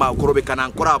makurobekana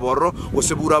nkora boro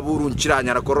gosebura buru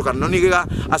nchiranya rakorokana noniga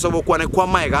asobo kwane kwa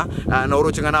maega na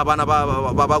orochenga nabana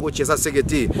baba gochesa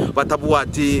segeti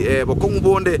batabuati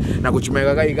bokongubonde na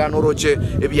guchimega ga iga noroche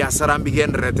ebyasara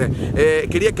mbigendrete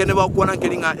kiriye kene bakwana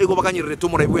nkiringa ego bakanyirire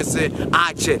tumura ibwese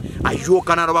ache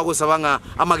ayokana ro bagosabanga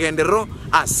amagendero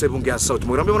asebunge ya South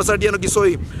Mugirambe mono Diana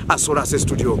Gisoi asora se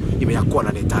studio ime ya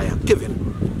Kwana Netaya Kevin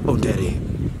Onderi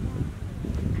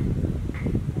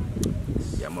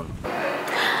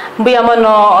mbuya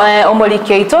mono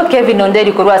omolike ito Kevin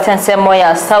Onderi kurwa sensemo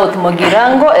ya South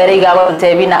Mogirango erega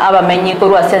batebina abamenyi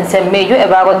kurwa sensemeyo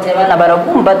ebagoteba na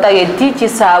barabumba tageti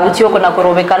kisabu cyoko na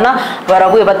kurobekana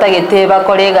barabuye batagete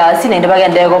bakolega sinende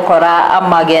bagende gukora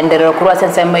amagendero kurwa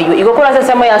sensemeyo igo kurwa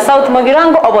sensemo ya South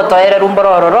Mogirango obotoere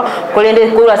rumbororo kolende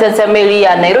kurwa sensemeyo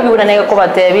ya Nairobi bunanega ko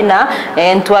batebina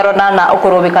entwaro nana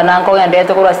okurobekana ngo ngende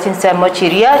kurwa sensemo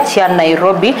chiria cha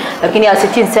Nairobi lakini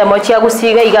asichinsemo cya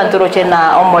gusiga iganturo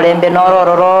chena omorembe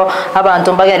norororo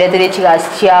abantu mbagerete chigasi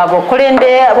cyabo kolende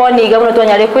boniga buno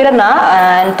twanyale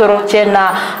kwirana ntoro chena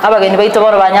abageni baito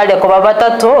boro banyale ko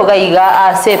batatu gaiga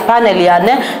ase panel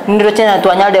yane ndiro chena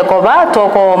twanyale ko ba to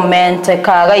comment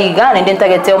ka gaiga nende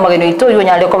ntagete omageni ito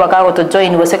yonyale ko bakago to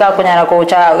join boseka kunyara ko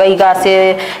cha gaiga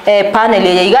ase panel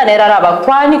yaiga nera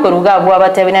abakwani ko ruga bwa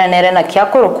batebina nere na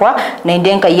kyakorokwa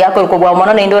nende nka yakoro ko bwa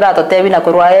mono nende ora to tebina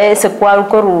ko rwa ese kwa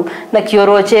ko na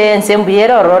kioroche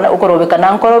nsembuyero ro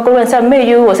ukorobekana nkoro ko wensa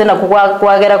meyu osena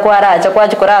kwagera kwaracha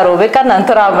kwachikora robekana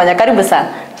ntoramanya karibu sana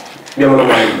biamono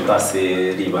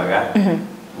tase ribaga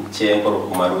mchengo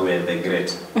kumarube the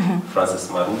great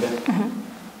Francis Marube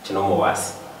chino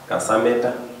mowasi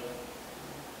kasameta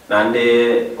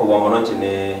nande ko bomono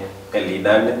chine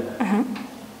elidande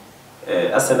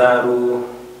asedaru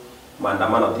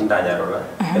mandamano tindanya rora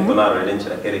entonaro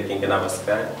lenchera kere kinge na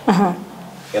basikari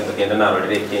kento kenda naro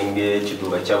kenge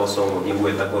chiduka cha Bosongo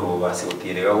ingweta ko rubasi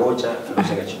utirega gocha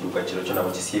ndoshenga chiduka chiro chona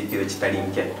buchisiye kire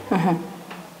chitalinke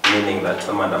meaning that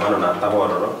mandamano na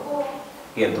tabororo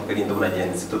kento kerindo na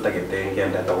jenzi tutagete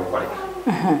ngenda tabukwaleka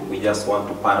we just want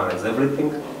to paralyze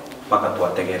everything paka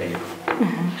tuategereye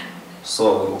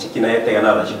So chikina yete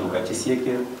kana rashiduka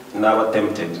chisieke na ba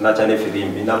tempted na chane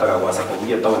filimbi na taka kwasa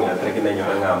kugia town ya trek na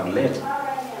nyora ngamlet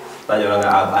na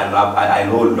nyora I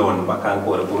roll down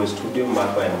bakanko re studio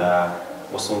makwenda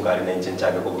usungari na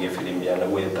nchenchaga kugia filimbi ya na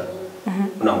weta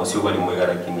na mosio bali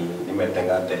mwegara kini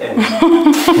nimetenga at the end.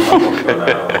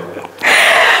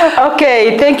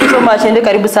 Okay, thank you so much. Ende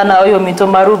karibu sana oyo Minto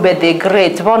Marube the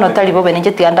Great. Bono tali bobe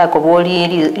ninje tianda ko boli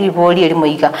eri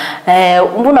moiga.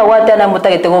 Mbuna wate na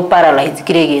mutagete go paralyze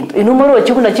kire gintu. Inumero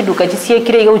chikuna chiduka chisie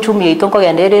kire ga uchumi itonko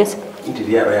genderese.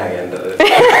 Ndiriaro ya gender.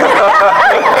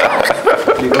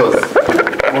 Because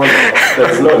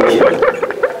there's no need.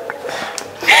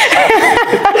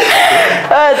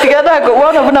 Tigana ko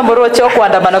wona buna moro cho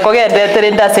kwandamana ko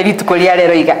gendete ndaseri tukolia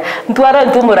rero iga. Ntwara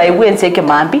ntumura igwense ke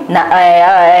mambi na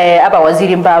aba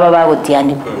waziri mbaba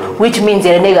bagotiani. Which means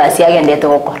ere negasi agendete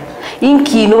gukora.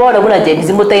 Inki no bona buna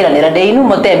jenzi mutairanira de inu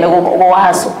muteme go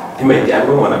wahaso. Imedi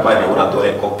yangu mwana bani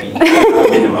unatore copy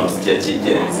minimum sijiji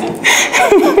jenzi.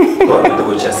 Kwa ndo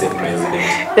gocha se president.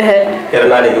 Era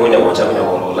nali ngonya gocha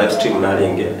ngonya live stream nali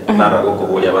nge nara go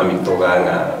ko ya Minto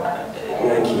ganga.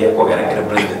 Ngiye ko gara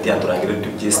president ya turangire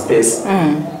tu space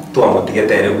to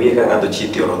amotigetere wiga ngado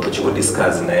chiti oro to chigo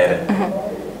discuss na ere.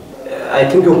 I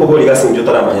think you probably gas in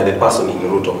jotara manya the person in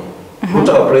Ruto.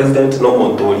 Ruto president no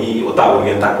montori otawo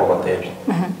ngenta ko kotebi.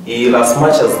 He as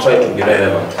much as try to be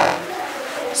relevant.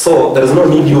 So there is no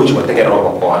need you to take a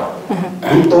rock kwa.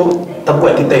 Ruto tabu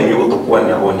ati time you to kwa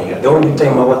na boniga. The only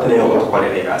time I want to know to kwa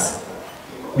legas.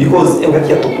 Because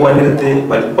engakia to kwa nete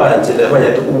bali pa nchele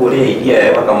manya to kubore idea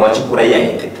ya bakamwachi kura ya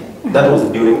itete. That was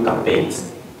during campaigns.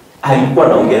 Alikuwa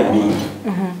naongea mingi.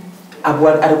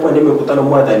 Alikuwa nimekutana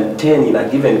more than 10 in a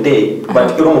given day,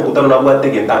 but kilo mkutano na bwa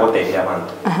tege ntako tege ya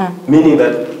bantu. Meaning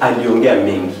that aliongea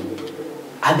mingi.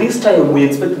 At this time we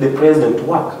expect the president to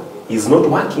work. He's not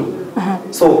working.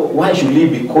 So why should he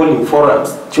be calling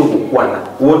forums to Kwana?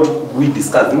 What we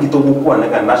discussed, Kwana,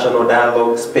 national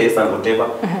dialogue, space and whatever,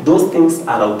 those things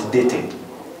are outdated.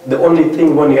 The only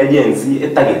thing one agency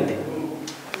is targeted.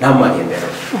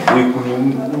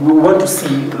 We want to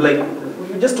see, like,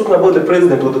 we're just talking about the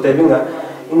president or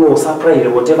the supply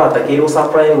whatever atakero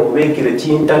supply make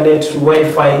internet,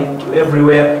 Wi-Fi to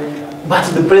everywhere, but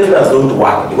the president don't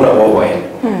work.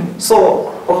 So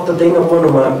the thing of one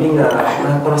of being a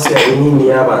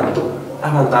abantu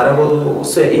arabo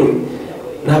say in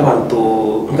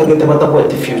nabantu ngagete batapo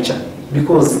the future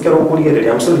because kero kuriere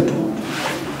I'm sorry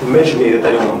to mention it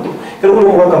that you kero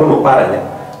kuri mwaka no paranya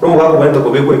no mwaka wenda ko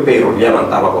beko payroll ya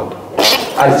mantaba ko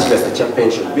ali just a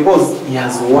pension because he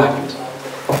has worked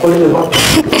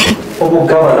for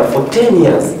governor for 10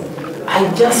 years. I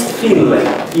just feel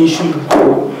like he should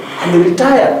go and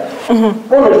retire.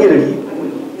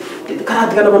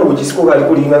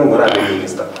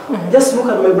 Just look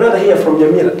at my brother here from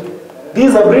Nyamira. This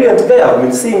is a brilliant guy. I've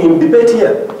been seeing him debate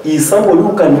here. He is somebody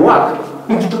who can work.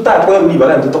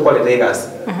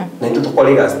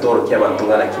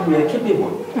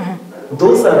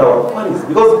 Those are our qualities.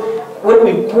 Because when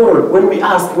we quarrel, when we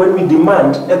ask, when we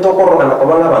demand,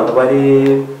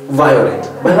 violent.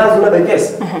 But that's not the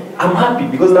case. I'm happy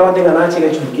because now I think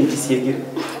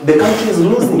the country is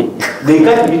losing. They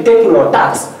can't be taking our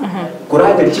tax.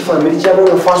 Kuraga the chief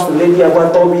American first lady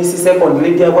about Tobis, second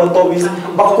lady about Tobis,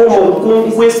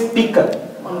 Bakomo we speaker.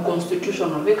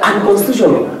 Unconstitutional.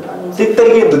 Unconstitutional. Take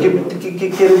to keep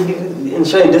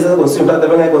ensuring this constitution that the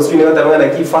constitution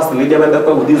that keep first lady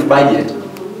about with this budget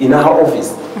in our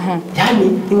office.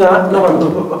 Yani, inga na wanto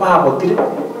papa but the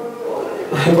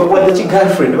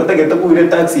girlfriend, but I get to put a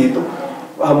taxi.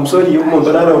 I'm sorry, you want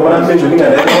to know what I'm mentioning. I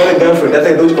have a girlfriend that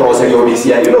I don't cross your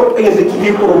VCI. You know, I get the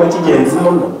key for my chickens.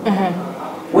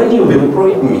 When you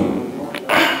employed me,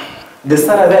 the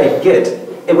salary I get,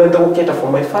 I went to cater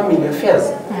for my family affairs.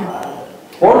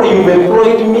 When you've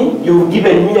employed me, you've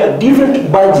given me a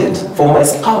different budget for my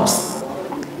spouse.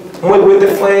 With the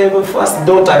first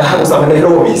daughter, I have some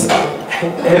Nairobis. I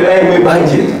have a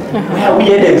budget. Where we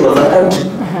headed to the country.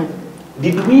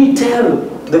 Did we tell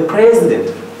the president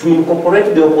to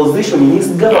incorporate the opposition in his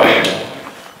government?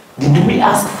 Did we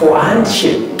ask for a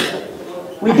handshake?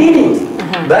 We didn't.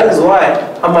 That is why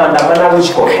Amanda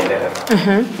which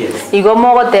yes. Igo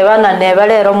mogo tebana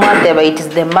nevalero mwateba it is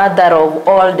the mother of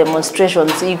all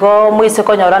demonstrations. Igo mwise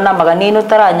konyorana maganino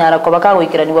taranyara ko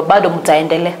bakawikiraniwa bado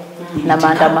mutaendelea na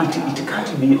maandamano. It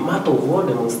can't be a matter of all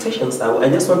demonstrations. I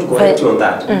just want to correct you on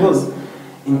that because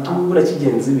in Tubula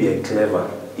Chigenzi we are clever.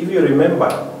 If you remember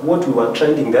what we were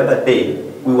trending the other day,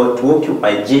 we were to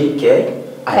occupy JK.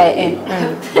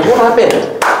 But what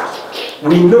happened?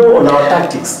 We know on our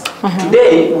tactics.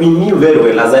 Today, we knew very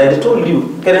well, as I had told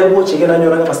you, kere watch again and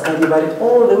you're Pascal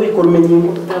all the way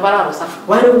Kolmeningo.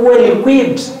 Very well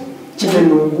equipped.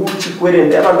 Chimenungu, Chikwere,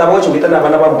 and ever the watch with an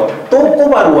Avanabamo. Don't go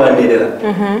over one leader.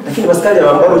 I think Pascal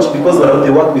because they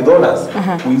work with others.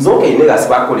 It's okay, niggas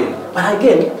back. But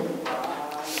again,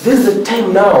 this is the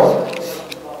time now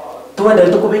to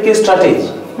handle to make a strategy.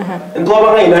 And to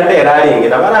have in there running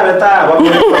in a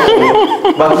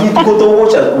but you go to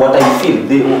watch what I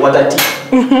feel, what I think.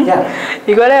 Yeah.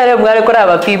 You got to have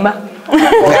a pima.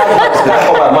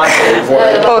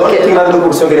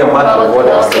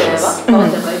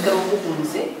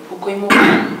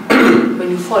 When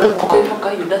you fall,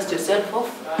 you dust yourself off,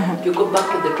 you go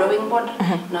back to the drawing board,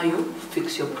 now you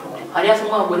fix your problem.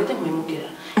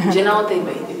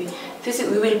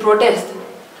 We will protest.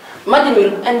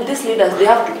 Imagine, and these leaders, they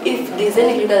have to, if there's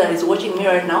any leader that is watching me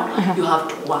right now, you have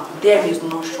to work. There is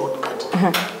no shortcut.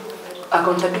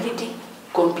 Accountability,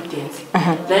 competency.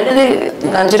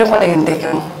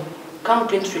 Come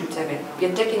 2027, we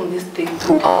are taking this thing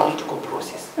through a political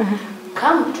process.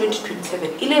 Come 2027,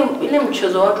 ile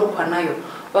mchezo watu panayo,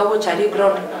 wako chali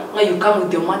ground, you come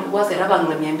with your money, wase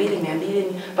rabanga miambili,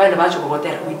 pale bacho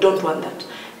kokotera. We don't want that.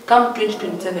 Come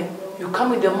 2027, you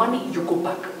come with your money, you go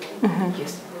back.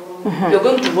 Yes. You're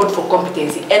going to vote for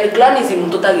competency. And clan is in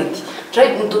Mutotageti. Try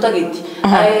in Mutotageti.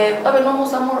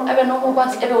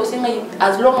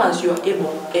 As long as you're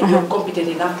able and you're competent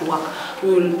enough to work, we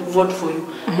will vote for you.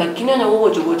 Like we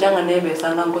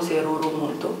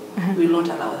will not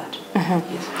allow that.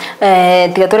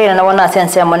 Tigatorera na wana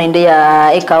sense ya moninde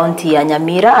ya county ya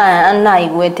Nyamira na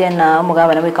igwete na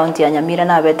mugabana we county ya Nyamira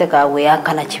na bete ka we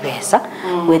akana chibesa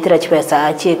gwetera chibesa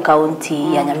achi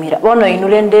county ya Nyamira bono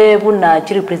inulende buna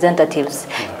chi representatives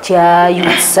cha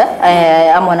youths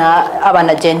amona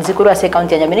abana genzi kuri ase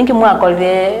county ya Nyamira ngi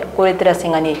mwakolwe kuretera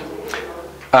singani.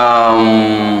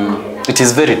 It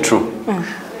is very true.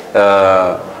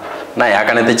 Na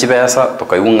yakanete chibesa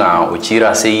tokayunga uchira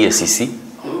ase EACC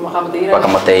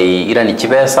bakamatei ira ni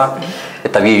chibesa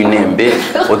etabye yunembe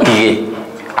otige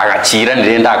agachira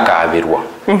nirenda akabirwa.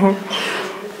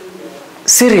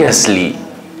 Seriously,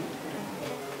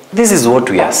 this is what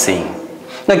we are saying.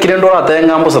 Na kirendo ata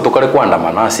ngambo sa tokale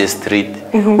kwandamana ase street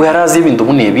whereas ibintu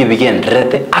munebi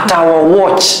bigendrete at our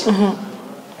watch.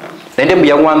 Nende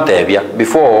mbiya wantebya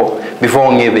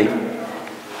before ngebe.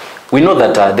 We know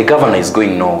that the governor is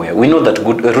going nowhere. We know that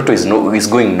Ruto is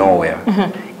going nowhere.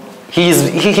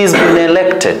 He's been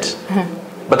elected.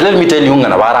 But let me tell you,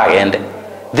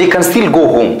 they can still go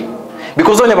home.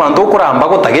 Because when you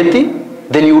tageti,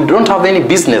 then you don't have any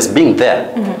business being there.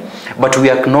 But we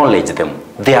acknowledge them.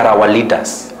 They are our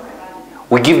leaders.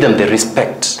 We give them the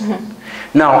respect.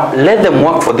 Now, let them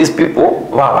work for these people.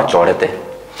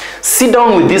 Sit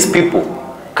down with these people.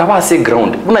 Kabase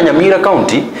ground. Una Nyamira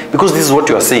County, because this is what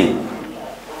you are saying.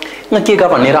 Ngaki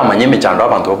gavanera manyeme chando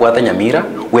abantu babwata Nyamira,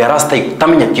 whereas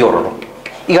tamenya tiororo.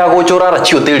 Iga gochora ra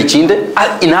chioteli chinde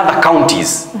in other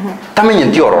counties.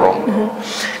 Tamenya tiororo.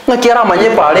 Ngaki ara manye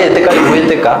pare eteka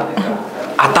liweteka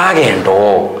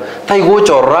atagendo. Tai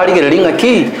gochora rigelinga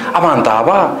ki abanta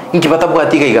aba ngibata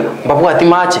bwatiga iga babwati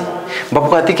mache.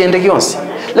 Babwati kende kyonsi.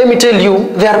 Let me tell you,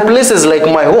 there are places like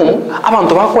my home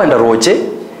abantu bakwenda roche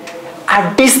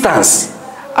a distance.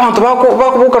 Abantu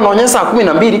bakubuka nonyesa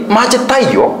 12 mache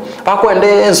tayo bakwende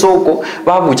ensoko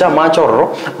babucha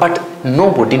machororo, but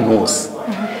nobody knows.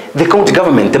 The county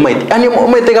government might ani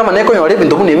umete kama neko yore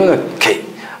bintu bunemi ke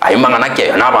ayimanga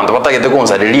nake na abantu batagete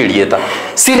konsa lilieta.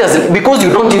 Seriously, because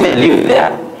you don't even live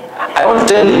there. I want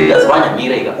to tell you leaders banya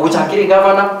mirega uchakiri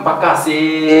governor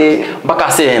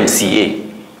mbakase MCA.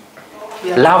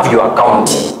 Love your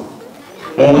county.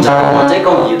 Mchaka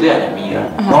county ya Nyamira.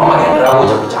 Mama gendera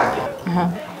ucha kuchake.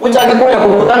 Uchake kunya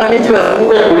kukutana nichiwe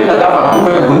kunya kulinda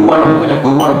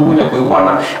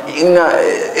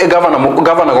governor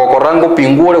governor gokorango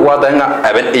pingure watenga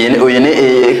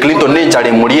Clinton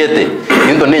nenchali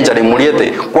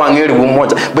muliete kwa ngeli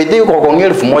bumoja. But they go kwa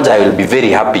ngeli bumoja, I will be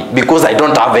very happy because I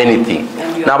don't have anything.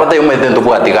 Na bata yumete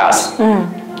ndobu atigas.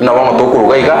 Na wana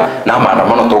tokuruga iga na mara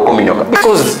mano toko minyoka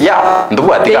because yeah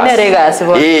ndobu atigas.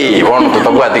 Wana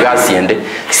toku atigas yende.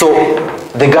 So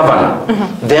the governor,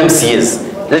 the MCAs,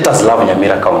 let us love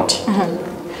Nyamira County.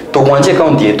 Tugwanje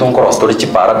county yetu ngoro story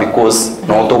chipara because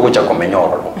no toko cha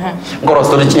komenyoro. Ngoro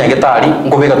story chinyagetari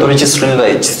ngobeka tori chi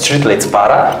street lights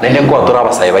para nende ngo atora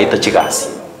basai baita chigasi.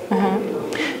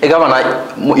 E governor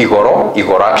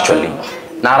igoro actually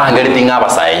narangeri tinga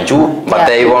basai nju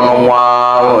batei bono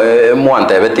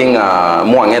mwante betinga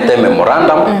mwangete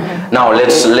memorandum. Now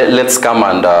let's come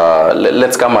and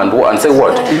say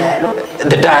what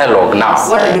the dialogue now.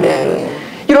 What are the dialogue?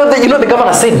 You know the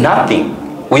governor said nothing.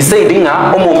 We said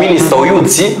inga omo minister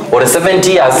oyuti or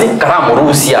 70 years karamu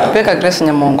Russia. Peka Grace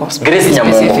Nyamongo. Grace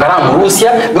Nyamongo karamu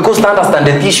Russia because to understand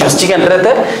the issues chicken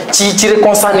rete chichire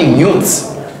concerning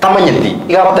youths. Tamanyeti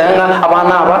igabata yanga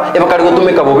abana aba ebakari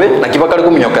gutumika bobe na kibakari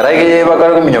kuminyokera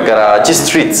ebakari kuminyokera chi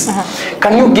streets.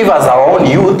 Can you give us our own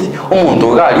youth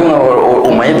umuntu gali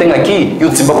umayete ngaki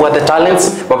youth simba the talents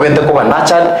babente ko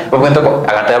nurtured babente ko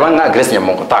agatebanga Grace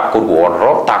Nyamongo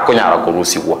takurwo takonyara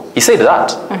kurusiwa. He said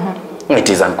that. It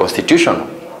is unconstitutional.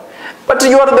 But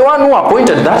you are the one who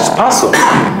appointed that person.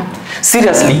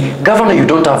 Seriously, Governor, you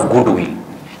don't have goodwill.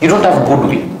 You don't have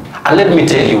goodwill. And let me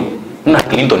tell you, na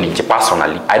Clinton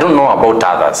personally, I don't know about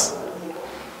others.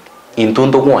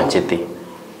 Intunto kuanchete.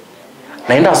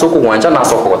 Naenda soko kuancha na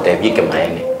soko kotebike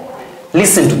maene.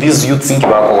 Listen to these youths think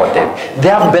about they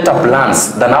have better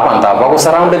plans than abanta bako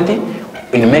surrounded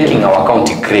in making our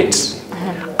county great.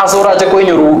 Asora je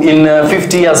koinyoru in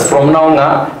 50 years from now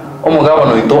nga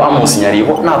omugabano ito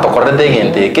amusinyaribo na tokorete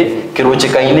genteke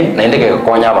kirochekaine na ndeke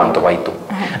konya abantu baitu.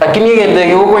 Lakini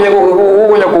genteke gukonya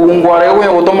kugungwara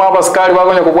gukonya gutoma abaskari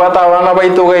bakonya kubwata abana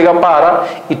baitu gaigapara.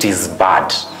 It is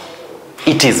bad.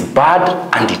 It is bad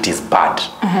and it is bad.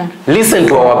 Listen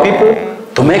to our people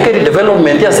to make a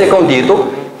development ya second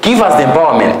ito. Give us the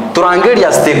empowerment.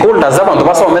 Turangeria stakeholders abantu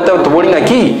basomete tubolinga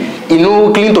ki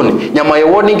inu Clinton nyama ya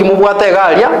warning mubwate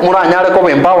galia muranyare ko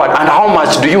empowered and how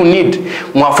much do you need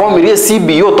mwaformirie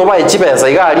CBO toba echipesa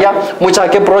igalia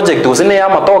muchake project usine ya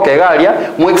matoke galia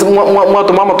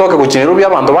mwatuma matoke kuchiniro bya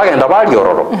abantu bagenda bali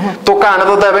ororo tokana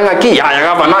totabenga ki ya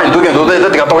gavana nduge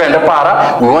ndote tikatoka ende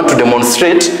para we want to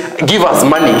demonstrate give us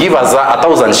money give us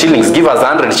 1,000 shillings give us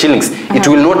 100 shillings it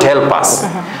will not help us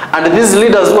and these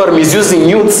leaders who are misusing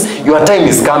youths your time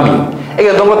is coming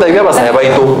ege ndongo taibia basaya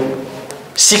baito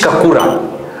shika kura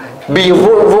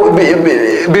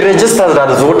be registered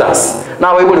as voters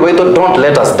now we will don't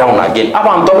let us down again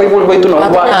abantu we will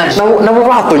na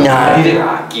bato nyarire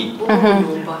aki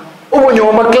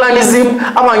ubonyoma clanism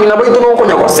abanyina baito no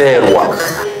konya koserwa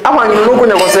abanyina no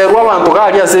konya koserwa abantu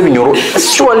gali asebinyoro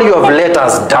surely you have let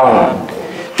us down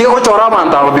tiko chora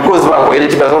abantu because ba ele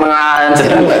persona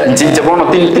nje bono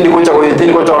tindi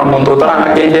kocha muntu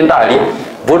taranga kende ndali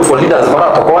vote for leaders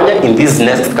baratokonya in this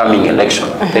next coming election.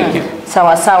 Thank you.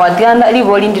 Sawa sawa diana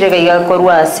liboli ndirega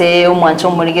igakorwa ase umwancho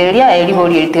murigeria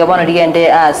liboli litigabona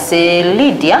ligende ase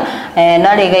Lydia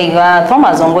na lega iga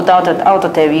Thomas Ongota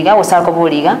out tebiga usako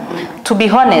boliga. To be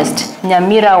honest,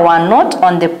 Nyamira were not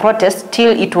on the protest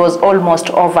till it was almost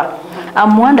over.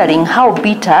 I'm wondering how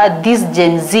bitter these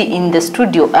Gen Z in the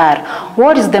studio are.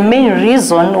 What is the main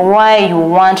reason why you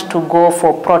want to go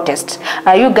for protest?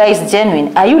 Are you guys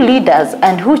genuine? Are you leaders?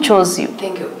 And who chose you?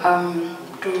 Thank you.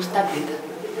 To start with,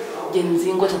 Gen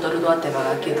Z ngo tatoruwa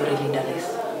tebaga kedore leaderless.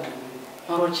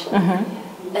 Orochi.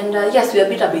 And yes, we are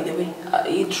bitter by the way.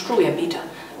 It's true we are bitter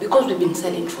because we've been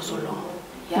silent for so long.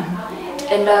 Yeah.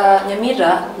 And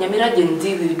Nyamira Gen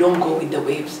Z, we don't go with the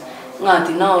waves.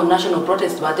 Ngati now national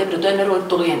protest but every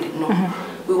no.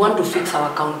 We want to fix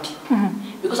our county.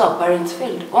 Because our parents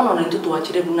failed. One on into to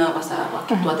achire buna basaba.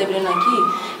 To atebele na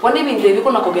ki. One day bindre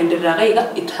biko na kogendera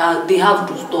gaiga they have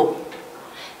to stop.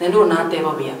 Then do na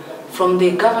teba bia. From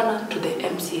the governor to the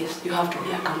MCS, you have to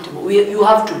be accountable. You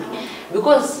have to be.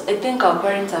 Because I think our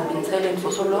parents have been silent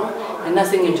for so long and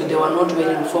nothing into they were not well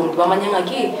informed. Bamanyanga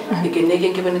ki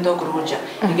ikeneke kebeneta okuruja.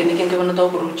 Ikeneke kebeneta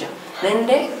okuruja. Then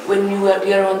when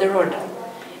we are on the road,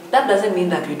 that doesn't mean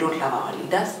that we don't love our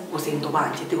leaders.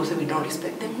 We don't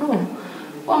respect them.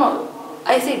 No.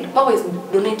 I said power is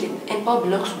donated and power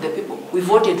belongs to the people. We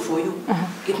voted for you.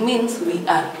 It means we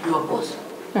are your boss.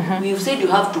 We've said you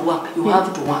have to work. You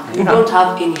have to work. You don't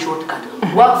have any shortcut.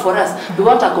 Work for us. We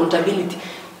want accountability.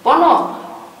 Pono,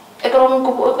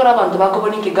 ekarabantu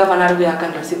bakoboninki governor we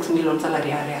akanda 6 million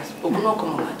salary areas. Okuno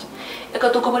komunaji.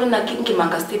 Ekatokobali na kinki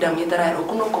manga stadium yetara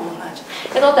okuno komunaji.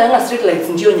 Ekata nga street lights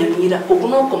ndio Nyamira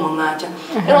okuno komunaji.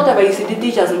 Ekata ba ICD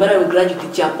teachers mbara we graduate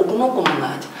teacher okuno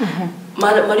komunaji.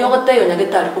 Mario gotayo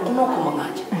nyagetari okuno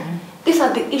komunaji. These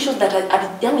are the issues that are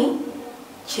yani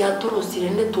chiatoro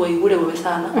sirende tuwaigure wewe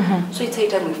sana. So it's high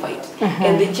time we fight.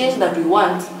 And the change that we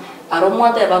want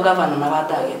aromwata eba governor na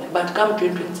wata again. But come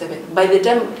 2027, by the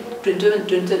time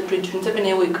 2027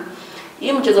 a week,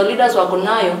 hii mchezo leaders wako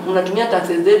nayo mnatumia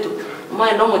taxes zetu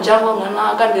mwa ndo mchango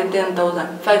na kande 10,000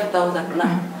 5,000 na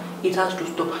it has to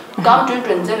stop. Come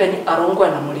 2027 arongwa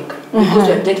na mulika because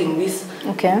we are taking this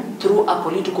through a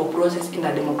political process in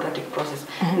a democratic process.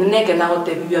 Neke na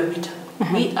hote we are bitter.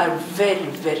 We are very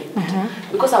very bitter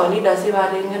because our leaders say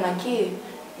barenga na ki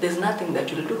there's nothing that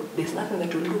you'll do. There's nothing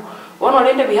that you'll do. One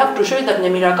already we have to show you that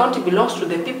Nyamira County belongs to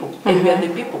the people, and we are the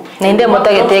people. Nende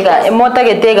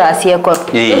motagetega asiekor.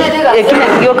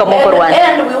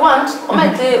 And we want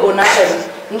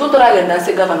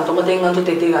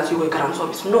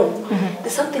no,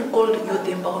 there's something called youth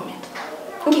empowerment.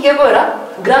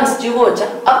 Grants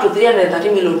up to 330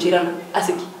 million children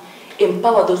asiki.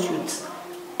 Empower those youths.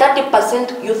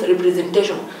 30% youth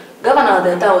representation. Governor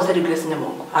the entire was regress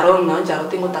Namongo. Around Nanja,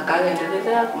 Tingo Takaya,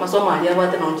 and Masoma,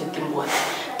 Yavata, Nonchitimbo.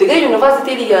 The gay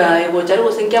university, which I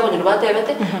was in Cabo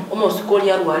University, almost called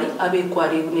Yarwari, Abe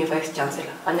Quari, Vice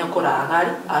Chancellor, Anyakora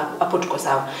Agari,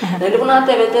 Apotkosav. Then the one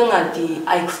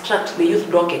I extract the youth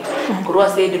docket,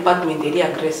 Kurwase department, area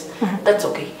grace. That's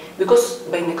okay. Because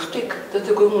by next week, that's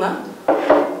a good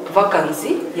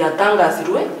vacancy, Yatanga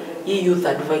Sirue, youth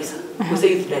advisor.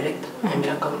 Youth director,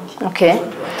 Nyamira County. Okay.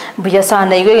 Buja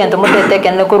sana igo gento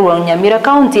mutete no kurwa Nyamira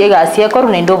County egasia koru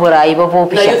nendo bora ibo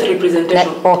bopisha. Na youth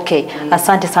representation. Okay.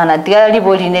 Asante sana. Tigali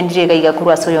boli nendire iga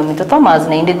kurwa soyo mito Thomas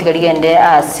na inde tigali gende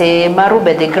ase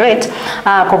Marube the Great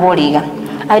koboliga.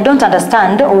 I don't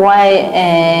understand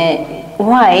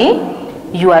why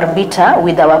you are bitter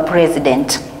with our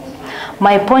president.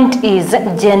 My point is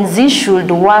Gen Z should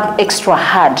work extra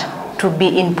hard to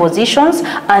be in positions,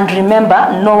 and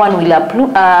remember, no one will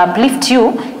uplift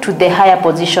you to the higher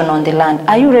position on the land.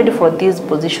 Are you ready for this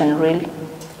position, really?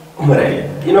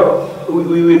 You know,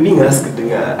 we were being asked,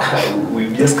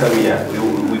 we've just come here,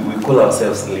 we call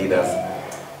ourselves leaders.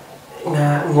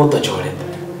 Not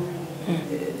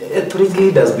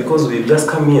leaders because we've just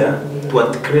come here to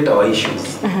articulate our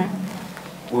issues.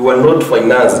 We were not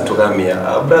financed to come here.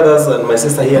 Our brothers and my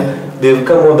sister here, they've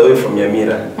come all the way from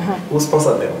Nyamira. Who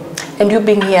sponsored them? And you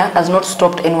being here has not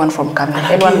stopped anyone from coming.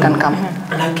 Anyone can come.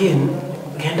 And again,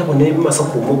 you just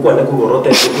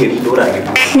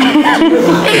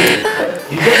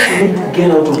need to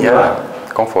get out of your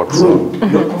comfort zone.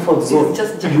 Your comfort zone.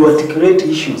 You articulate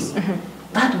issues.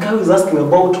 That guy is asking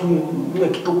about to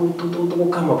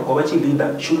come up,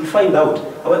 leader should find out.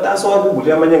 That's why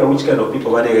which kind of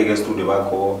people are they against to the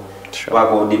Wako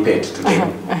debate today.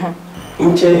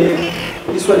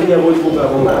 This one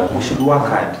we should work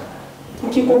hard.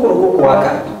 I've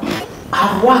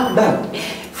worked that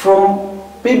from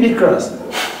baby class.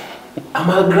 I'm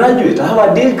a graduate. I have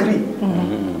a degree.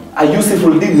 A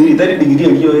useful degree. That degree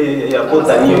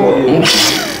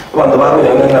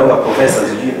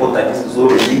professors.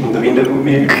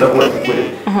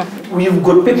 We've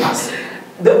got papers.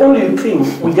 The only thing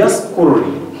we just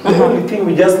quarreling. The only thing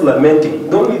we just lamenting.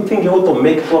 The only thing you want to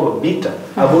make people bitter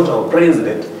about our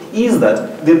president is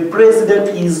that the president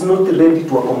is not ready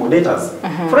to accommodate us.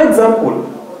 For example,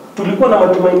 tulikuwa na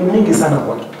matumaini mingi sana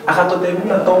kwake.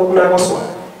 Akatotembea na waswa.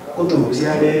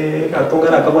 Kutuhusiane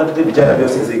atongana kama tete vijana vya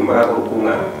sisi kimaka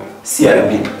kurukunga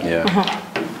CRB.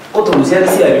 Kutuhusiane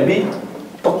CRB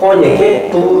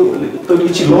tokonyeke to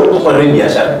lichilo kwa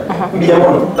biashara.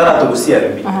 Biamono tara to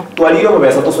CRB. Twaliyo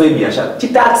mabesa to so biashara.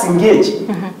 Chitax engage.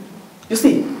 You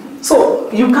see? So,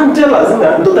 you can't tell us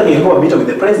that don't take a bit with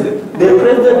the president. The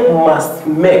president must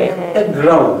make a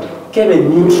ground, Kevin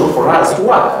neutral for us to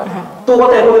work. To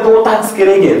what I know the tax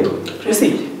again. You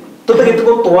see? To take it to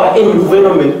go to our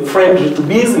environment friendly to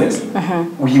business.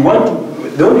 We want to,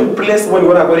 the only place when we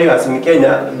want to go in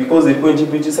Kenya, because they're going to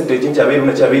be just a content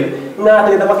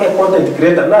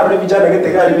creator. Now,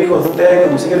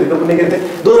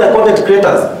 those are content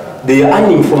creators. They are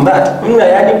earning from that.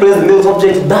 Any president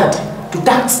subject that to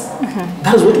tax.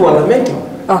 That is what we are lamenting.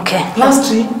 Okay.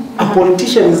 Lastly, a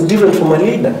politician is different from a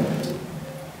leader.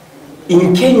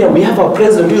 In Kenya, we have a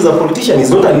president who is a politician, he's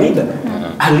not a leader.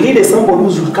 A leader is somebody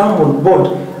who should come on board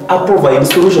and provide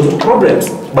solutions to problems.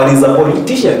 But he's a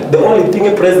politician. The only thing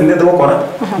a president no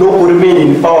will remain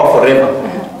in power forever.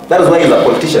 That is why he's a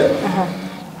politician.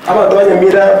 Ama tuanya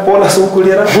mira pola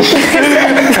sukulira.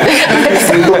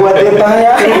 Sinto kwa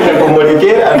Netaya,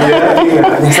 kumulekera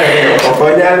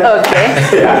Okay.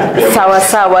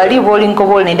 Sawa liboli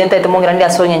nkobole nidenta itomongira ndi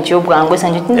asonye nchobwango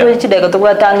sanje tinzo chidega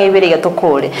tugwatanga ibere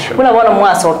gatokole. Buna bona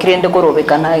mwaso okirende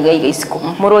korobekana gaiga isiko.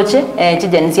 Moroche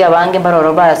chijenzi abange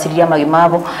baroro barasiria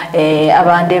magimabo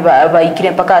abande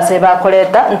baikire mpaka ase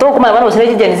bakoleta. Ntokuma bana osere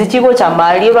chijenzi chigo cha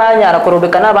mali banyara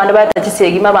korobekana abande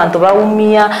batachisegima abantu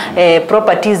baumia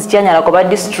properties chanyara ko ba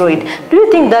destroyed. Do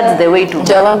you think that's the way to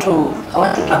I want to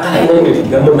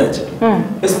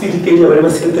espiritually wale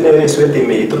masikete na swete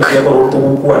meito na kwa roto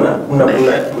Kwana una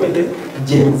mete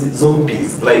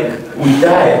zombies like we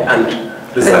die and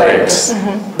resurrect.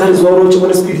 That is why rocho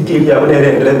when spiritually wale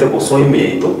rendelete ko so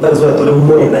meito. That is why tole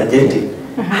more energetic.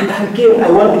 And again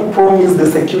I want to promise the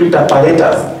security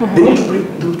apparatus. They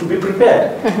need to be prepared.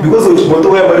 prepared. Because we want to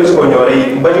wear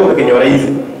but you can your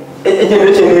easy. A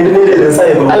generation in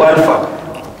side of welfare.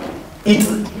 It's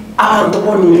our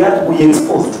one we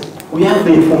exposed. We have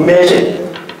the information.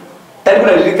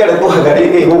 Tayari nilika tu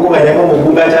hagariki huko kanyama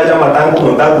mbunga chacha matangu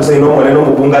mnataka kusema maneno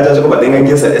mbunga chacha kwa denga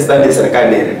ngesa stand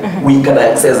serikali. We can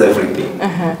access everything.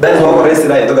 That is why rest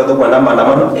ila itoka tu kwa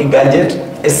maandamano a gadget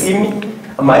a simi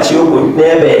machi yoko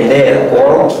nebe endera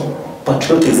oroki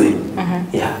patriotism.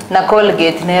 Yeah. Na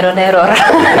Colgate nero.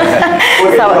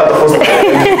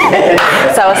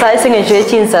 Sawa sawa singe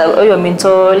chinsa oyo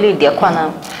minto Lydia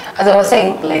Kwana. As I was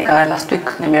saying, like last week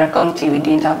in Nyamira County, we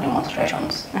didn't have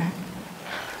demonstrations.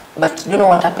 But you know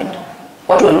what happened?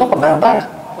 Watu walikuwa barabara,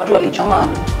 watu walichoma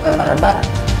barabara.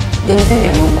 Jenzi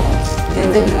ya Mungu,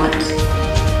 jenzi ya want.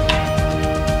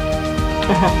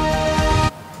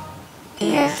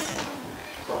 Yes.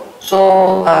 So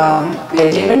we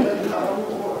are given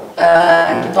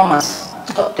Thomas,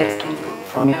 stop taking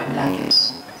from your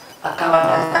blankets. Akawa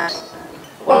does that.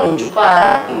 Well,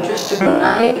 just to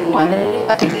deny in one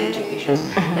education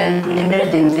and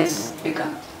limited in this speaker.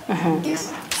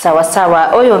 Yes. Sawa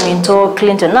oyo minto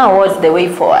Clinton, now what's the way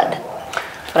forward?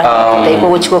 Yeah,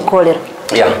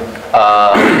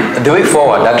 the way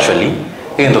forward actually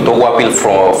is to appeal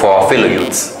for our fellow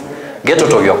youths. Get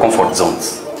out of your comfort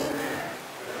zones.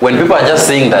 When people are just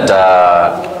saying that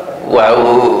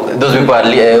well, those people are,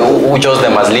 who chose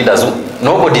them as leaders,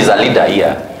 nobody is a leader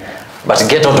here. But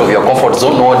get out of your comfort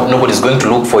zone. Nobody is going to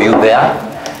look for you there.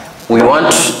 We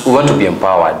want to be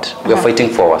empowered. We are fighting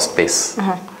for our space.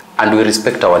 And we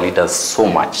respect our leaders so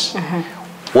much.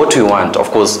 What we want,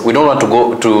 of course, we don't want to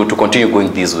go to continue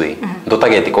going this way. We want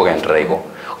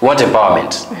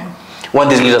empowerment. We want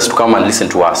these leaders to come and listen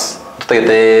to us.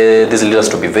 These leaders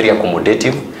to be very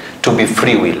accommodative, to be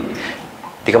free will.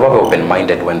 They can be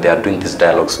open-minded when they are doing these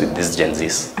dialogues with these Gen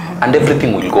Zs. And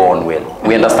everything will go on well.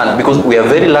 We understand because we are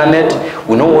very learned,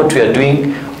 we know what we are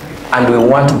doing, and we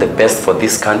want the best for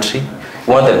this country.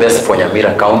 We want the best for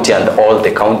Nyamira County and all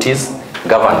the counties.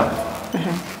 Governor,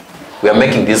 we are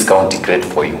making this county great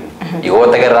for you. You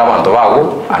go take around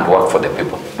and work for the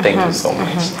people. Thank you so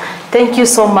much. Thank you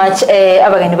so much.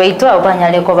 Abagani baitu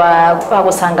abanyale ko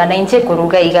bagusangana inje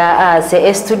kuruga iga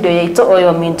se studio yaitu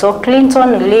oyo minto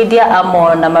Clinton, Lydia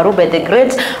amo na Marube the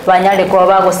Great banyale ko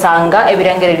bagusanga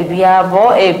ebirengereri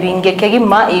byabo ebinge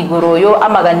kegima igoroyo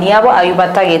amagani yabo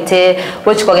ayubatagete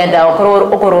wechikogenda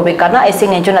okorobekana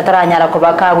esingenjo nataranyala ko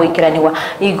bakagwikiraniwa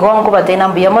igongo batena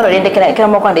mbiyamo rende kera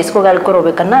mo kwanda isiko gal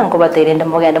korobekana ngo baterende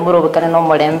mogenda murobekana no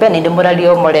molembe ninde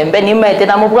muraliyo molembe nimete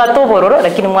na mubwato bororo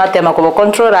lakini mwatema ko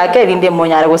control ake rinde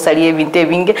monyara gusalie ebinte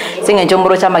binge singenjo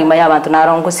muro cha magima y'abantu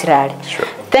narongo sirale.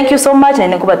 Thank you so much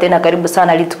nene kubatena karibu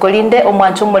sana litukolinde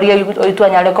omwancho muri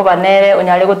oyitwanyale ko banere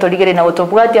onyale gotorigere na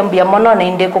gotobwati mbya mono na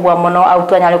inde ko bwa mono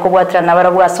awutwanyale ko bwatira na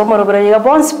barabu asomoro barayiga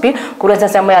bonspi kureza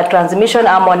sema ya transmission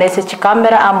amonese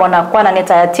chikamera amona Kwana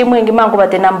Netaya timu ingima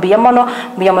kubatena mbya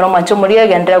mono mwancho muri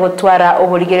yagendera gutwara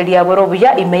oburigere ya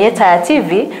borobuya imeyeta ya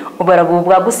TV ubarabu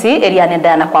bwa gusi Eliane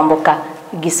Dana kwamboka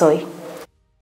Gisoi.